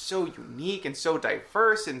interesting and so unique and so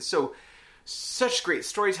diverse and such great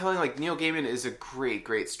storytelling. Like Neil Gaiman is a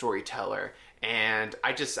great storyteller. And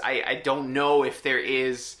I don't know if there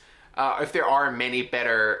are many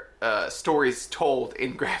better stories told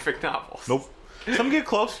in graphic novels. Nope. Some get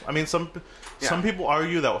close. I mean, some people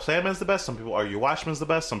argue that Sandman's the best. Some people argue Watchmen's the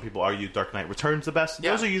best. Some people argue Dark Knight Returns the best.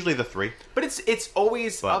 Those are usually the 3. But it's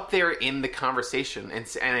always up there in the conversation, and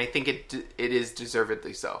I think it is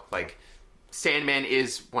deservedly so. Like, Sandman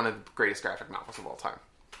is one of the greatest graphic novels of all time.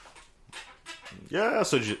 Yeah.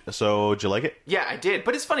 So did you like it? Yeah, I did.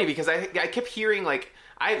 But it's funny because I kept hearing like.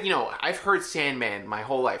 I've heard Sandman my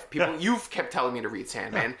whole life. You've kept telling me to read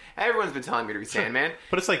Sandman. Yeah. Everyone's been telling me to read Sandman.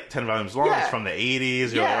 But it's like 10 volumes long. Yeah. It's from the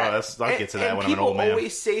 80s. You're like, I'll get to that when I'm an old man. People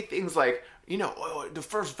always say things like, the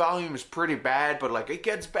first volume is pretty bad, but like it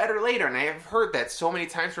gets better later. And I've heard that so many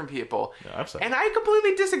times from people. Yeah, and I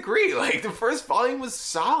completely disagree. Like the first volume was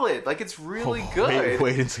solid. Like it's really good.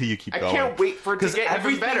 Wait until you keep going. I can't wait for it to get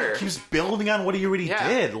even better. Keeps building on what he already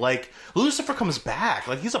did. Like Lucifer comes back.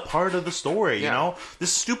 Like he's a part of the story. You know,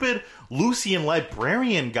 this stupid Lucian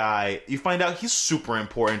librarian guy. You find out he's super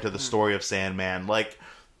important to the story of Sandman. Like.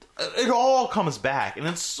 It all comes back, and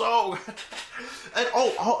it's so...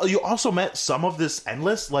 And you also met some of this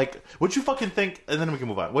Endless. Like, what'd you fucking think... And then we can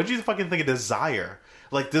move on. What'd you fucking think of Desire?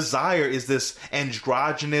 Like, Desire is this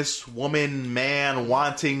androgynous woman, man,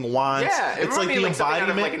 wanting want. Yeah, it's like the embodiment... out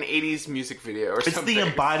of like an 80s music video or something. It's the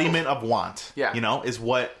embodiment of want. Yeah. You know, is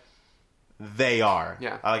what they are.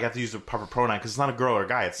 Yeah. I have to use the proper pronoun, because it's not a girl or a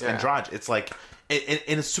guy. It's androgynous. It's like...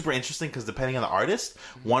 And it's super interesting because depending on the artist,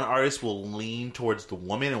 one artist will lean towards the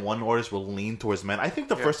woman and one artist will lean towards men. I think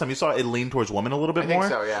the first time you saw it leaned towards women a little bit more. I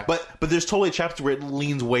think so, yeah. But there's totally a chapter where it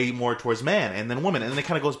leans way more towards man and then woman. And then it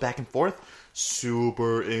kind of goes back and forth.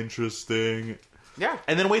 Super interesting. Yeah.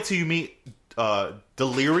 And then wait till you meet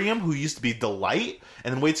Delirium, who used to be Delight.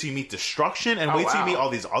 And then wait till you meet Destruction. And wait till you meet all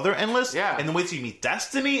these other Endless. Yeah. And then wait till you meet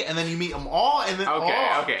Destiny. And then you meet them all. And then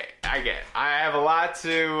Okay. I get it. I have a lot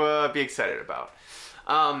to be excited about.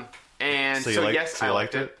 Yes, I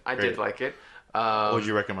liked it. I did like it. Would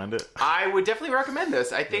you recommend it? I would definitely recommend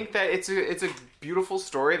this. I think that it's a beautiful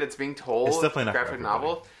story that's being told. It's definitely not graphic for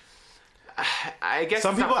novel. I guess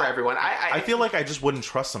some it's people, not for everyone. I feel like I just wouldn't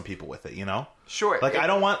trust some people with it, you know? Sure. Like, I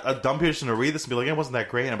don't want a dumb person to read this and be like, it wasn't that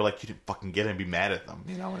great, and I'd be like, you didn't fucking get it, and be mad at them.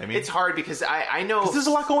 You know what I mean? It's hard because I know... Because there's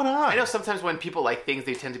a lot going on. I know sometimes when people like things,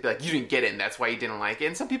 they tend to be like, you didn't get it, and that's why you didn't like it.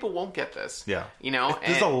 And some people won't get this. Yeah. You know?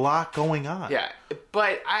 There's a lot going on. Yeah.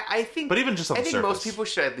 But I think... But even just on the surface. most people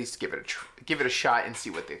should at least give it a shot and see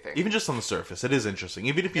what they think. Even just on the surface, it is interesting.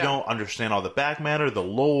 Even if you don't understand all the back matter, the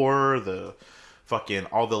lore, the fucking,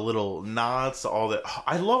 all the little nods, all the...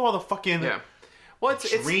 I love all the fucking... Yeah. Well,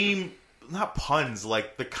 dream... Not puns,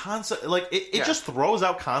 like the concept, like it just throws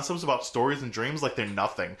out concepts about stories and dreams like they're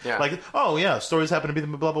nothing. Yeah. Like, oh yeah, stories happen to be the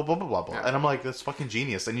blah blah blah blah blah blah, Yeah. and I'm like, that's fucking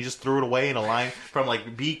genius, and you just threw it away in a line from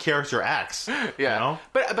like B character X. Yeah, you know?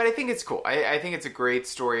 but I think it's cool. I think it's a great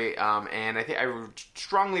story, and I think I would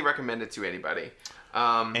strongly recommend it to anybody.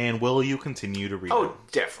 And will you continue to read it? Oh,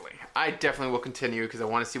 definitely. I definitely will continue because I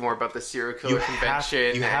want to see more about the serial killer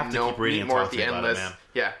convention. You have to keep reading and more talking of the about endless. it, man.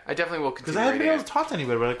 Yeah, I definitely will Because continue. I haven't been reading able to talk to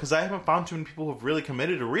anybody about it because I haven't found too many people who have really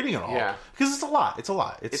committed to reading it all. Yeah. Because it's a lot. It's a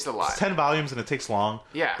lot. It's a lot. It's 10 volumes and it takes long.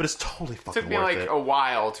 Yeah. But it's totally It fucking took me worth like it. a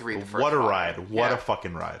while to read the first What a volume. ride. What Yeah. a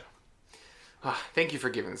fucking ride. Thank you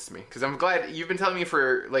for giving this to me because I'm glad you've been telling me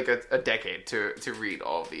for like a decade to read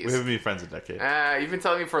all of these. We haven't been friends a decade. You've been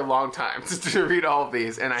telling me for a long time to read all of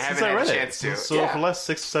these, and I haven't had a chance to. So yeah. for the last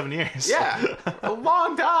 6 or 7 years. Yeah, a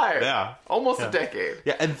long time. Yeah. Almost a decade.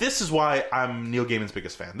 Yeah, and this is why I'm Neil Gaiman's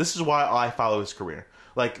biggest fan. This is why I follow his career.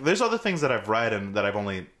 Like, there's other things that I've read and that I've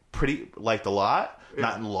only pretty liked a lot,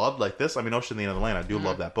 not loved like this. I mean, Ocean at the End of the Lane, I do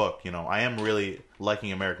love that book. You know, I am really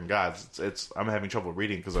liking American Gods. It's I'm having trouble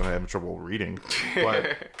reading because I'm having trouble reading.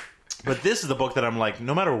 But this is the book that I'm like,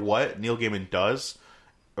 no matter what Neil Gaiman does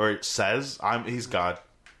or says, he's God.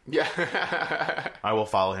 Yeah. I will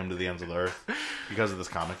follow him to the ends of the earth because of this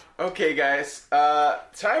comic. Okay, guys.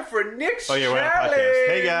 Time for Nick's Oh yeah, we're on a challenge. podcast.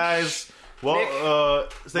 Hey guys. Well,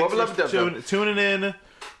 Nick, thanks wubba for tuning in.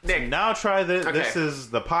 Nick. Now try this. Okay. This is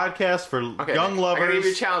the podcast for Okay, young Nick, lovers. I gotta give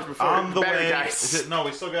you a challenge before on the battery way. dies. No,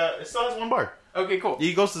 it still has one bar. Okay, cool.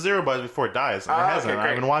 He goes to 0 bars before it dies. And it hasn't. okay,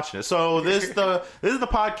 I've been watching it. So this is the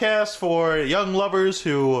podcast for young lovers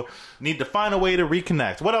who need to find a way to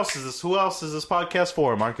reconnect. What else is this? Who else is this podcast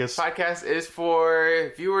for, Marcus? Podcast is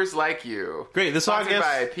for viewers like you. Great. This Sponsored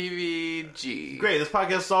podcast by PVG. Great. This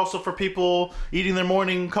podcast is also for people eating their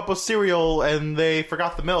morning cup of cereal and they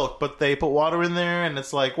forgot the milk, but they put water in there, and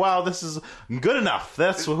it's like, wow, this is good enough.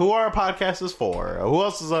 That's who our podcast is for. Who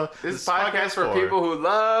else is This podcast for people who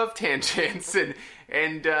love tangents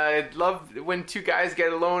and love when two guys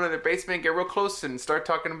get alone in their basement, get real close, and start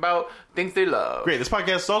talking about things they love. Great. This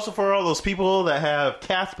podcast is also for all those people that have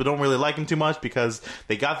cats but don't really like them too much because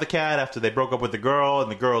they got the cat after they broke up with the girl and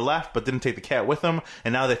the girl left but didn't take the cat with them,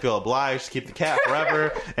 and now they feel obliged to keep the cat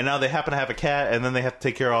forever, and now they happen to have a cat, and then they have to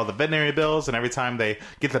take care of all the veterinary bills, and every time they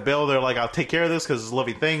get the bill, they're like, I'll take care of this because it's a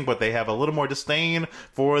living thing, but they have a little more disdain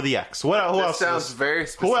for the ex. Who else Sounds is this? very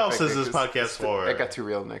specific. Who else is Nick. this podcast for? That got too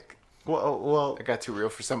real, Nick. Well, It got too real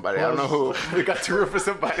for somebody. I don't know who. It got too real for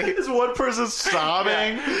somebody. is one person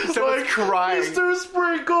sobbing? Someone's crying. Mr.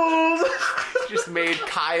 Sprinkles! Just made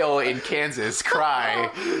Kyle in Kansas cry.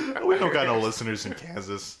 We don't got no listeners in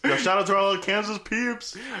Kansas. Yo, shout out to all the Kansas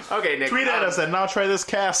peeps. Okay, Nick. Tweet at us and now try this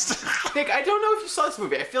cast. Nick, I don't know if you saw this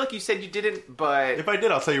movie. I feel like you said you didn't, but If I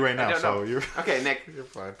did, I'll tell you right now. I don't know. So you're Okay, Nick. you're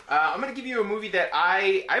fine. I'm gonna give you a movie that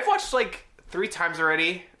I've watched like 3 times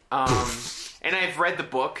already, and I've read the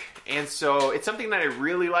book, and so it's something that I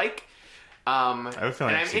really like. have a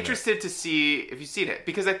feeling And I've I'm seen interested to see if you've seen it,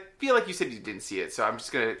 because I feel like you said you didn't see it, so I'm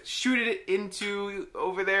just gonna shoot it into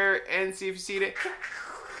over there and see if you've seen it.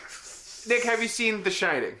 Nick, have you seen The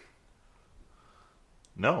Shining?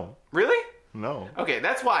 No, Really? no. Okay,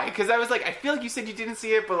 that's why. Because I was like, I feel like you said you didn't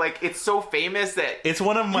see it, but like it's so famous that It's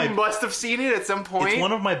one of my you must have seen it at some point. it's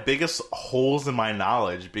one of my biggest holes in my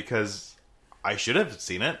knowledge because I should have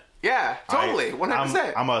seen it. Yeah, totally,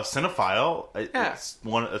 100%. I'm a cinephile. Yeah.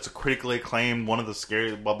 It's a critically acclaimed, one of the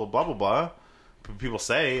scary blah blah blah blah blah. People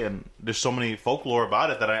say, and there's so many folklore about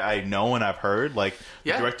it that I know and I've heard. Like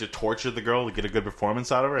Yeah. the director tortured the girl to get a good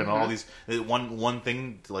performance out of her, and all these one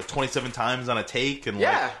thing like 27 times on a take, and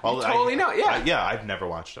Yeah, like all you totally know, yeah. I've never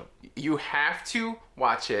watched it. You have to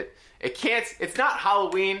watch it. It's not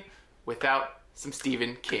Halloween without some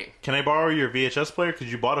Stephen King. Can I borrow your VHS player?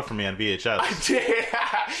 Because you bought it for me on VHS. I did.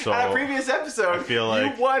 So, on a previous episode, I feel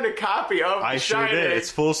like you won a copy of I The sure Shining. did. It's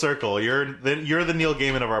full circle. You're the Neil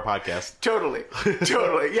Gaiman of our podcast. Totally.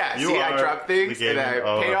 Yeah. You See, are I drop things the and I Gaiman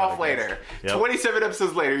of pay our off podcast. later. Yep. 27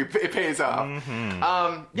 episodes later, it pays off.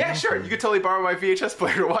 Yeah, sure. You could totally borrow my VHS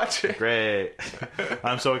player to watch it. Great.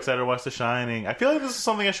 I'm so excited to watch The Shining. I feel like this is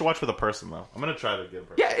something I should watch with a person, though. I'm going to try to get a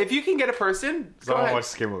person. Yeah, if you can get a person, I go want to ahead. watch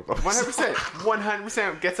scary movie. 100%.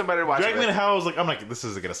 100%. Get somebody to watch Drag it. Me to with. Hell, I'm like, this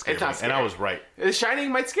isn't going to scare It's me. not scary. And I was right. The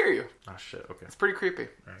Shining might scare you. Oh, shit. Okay. It's pretty creepy.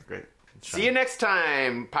 All right, great. See you next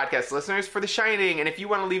time, podcast listeners, for The Shining. And if you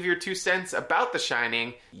want to leave your 2 cents about The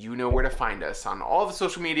Shining, you know where to find us on all the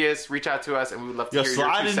social medias. Reach out to us, and we would love to Yo, hear your 2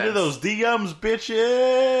 slide cents. into those DMs,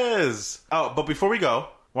 bitches. Oh, but before we go,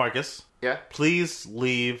 Marcus, Yeah. please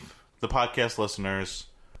leave the podcast listeners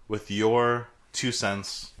with your 2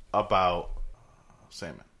 cents about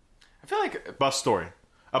Sandman. I feel like About story.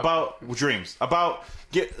 About dreams. About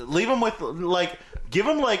leave them with give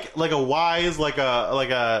them like a wise like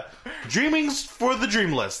a dreamings for the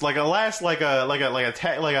dreamless, like a last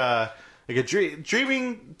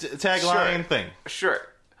dreaming tagline Sure. thing. Sure.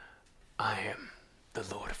 I am the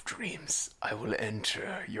Lord of Dreams. I will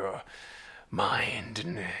enter your mind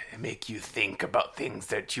and make you think about things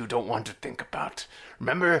that you don't want to think about.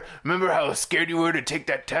 Remember how scared you were to take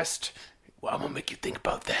that test? Well, I'm gonna make you think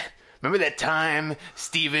about that. Remember that time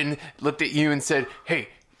Steven looked at you and said, "Hey,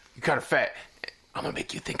 you're kind of fat." I'm gonna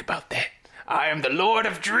make you think about that. I am the Lord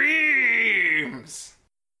of Dreams.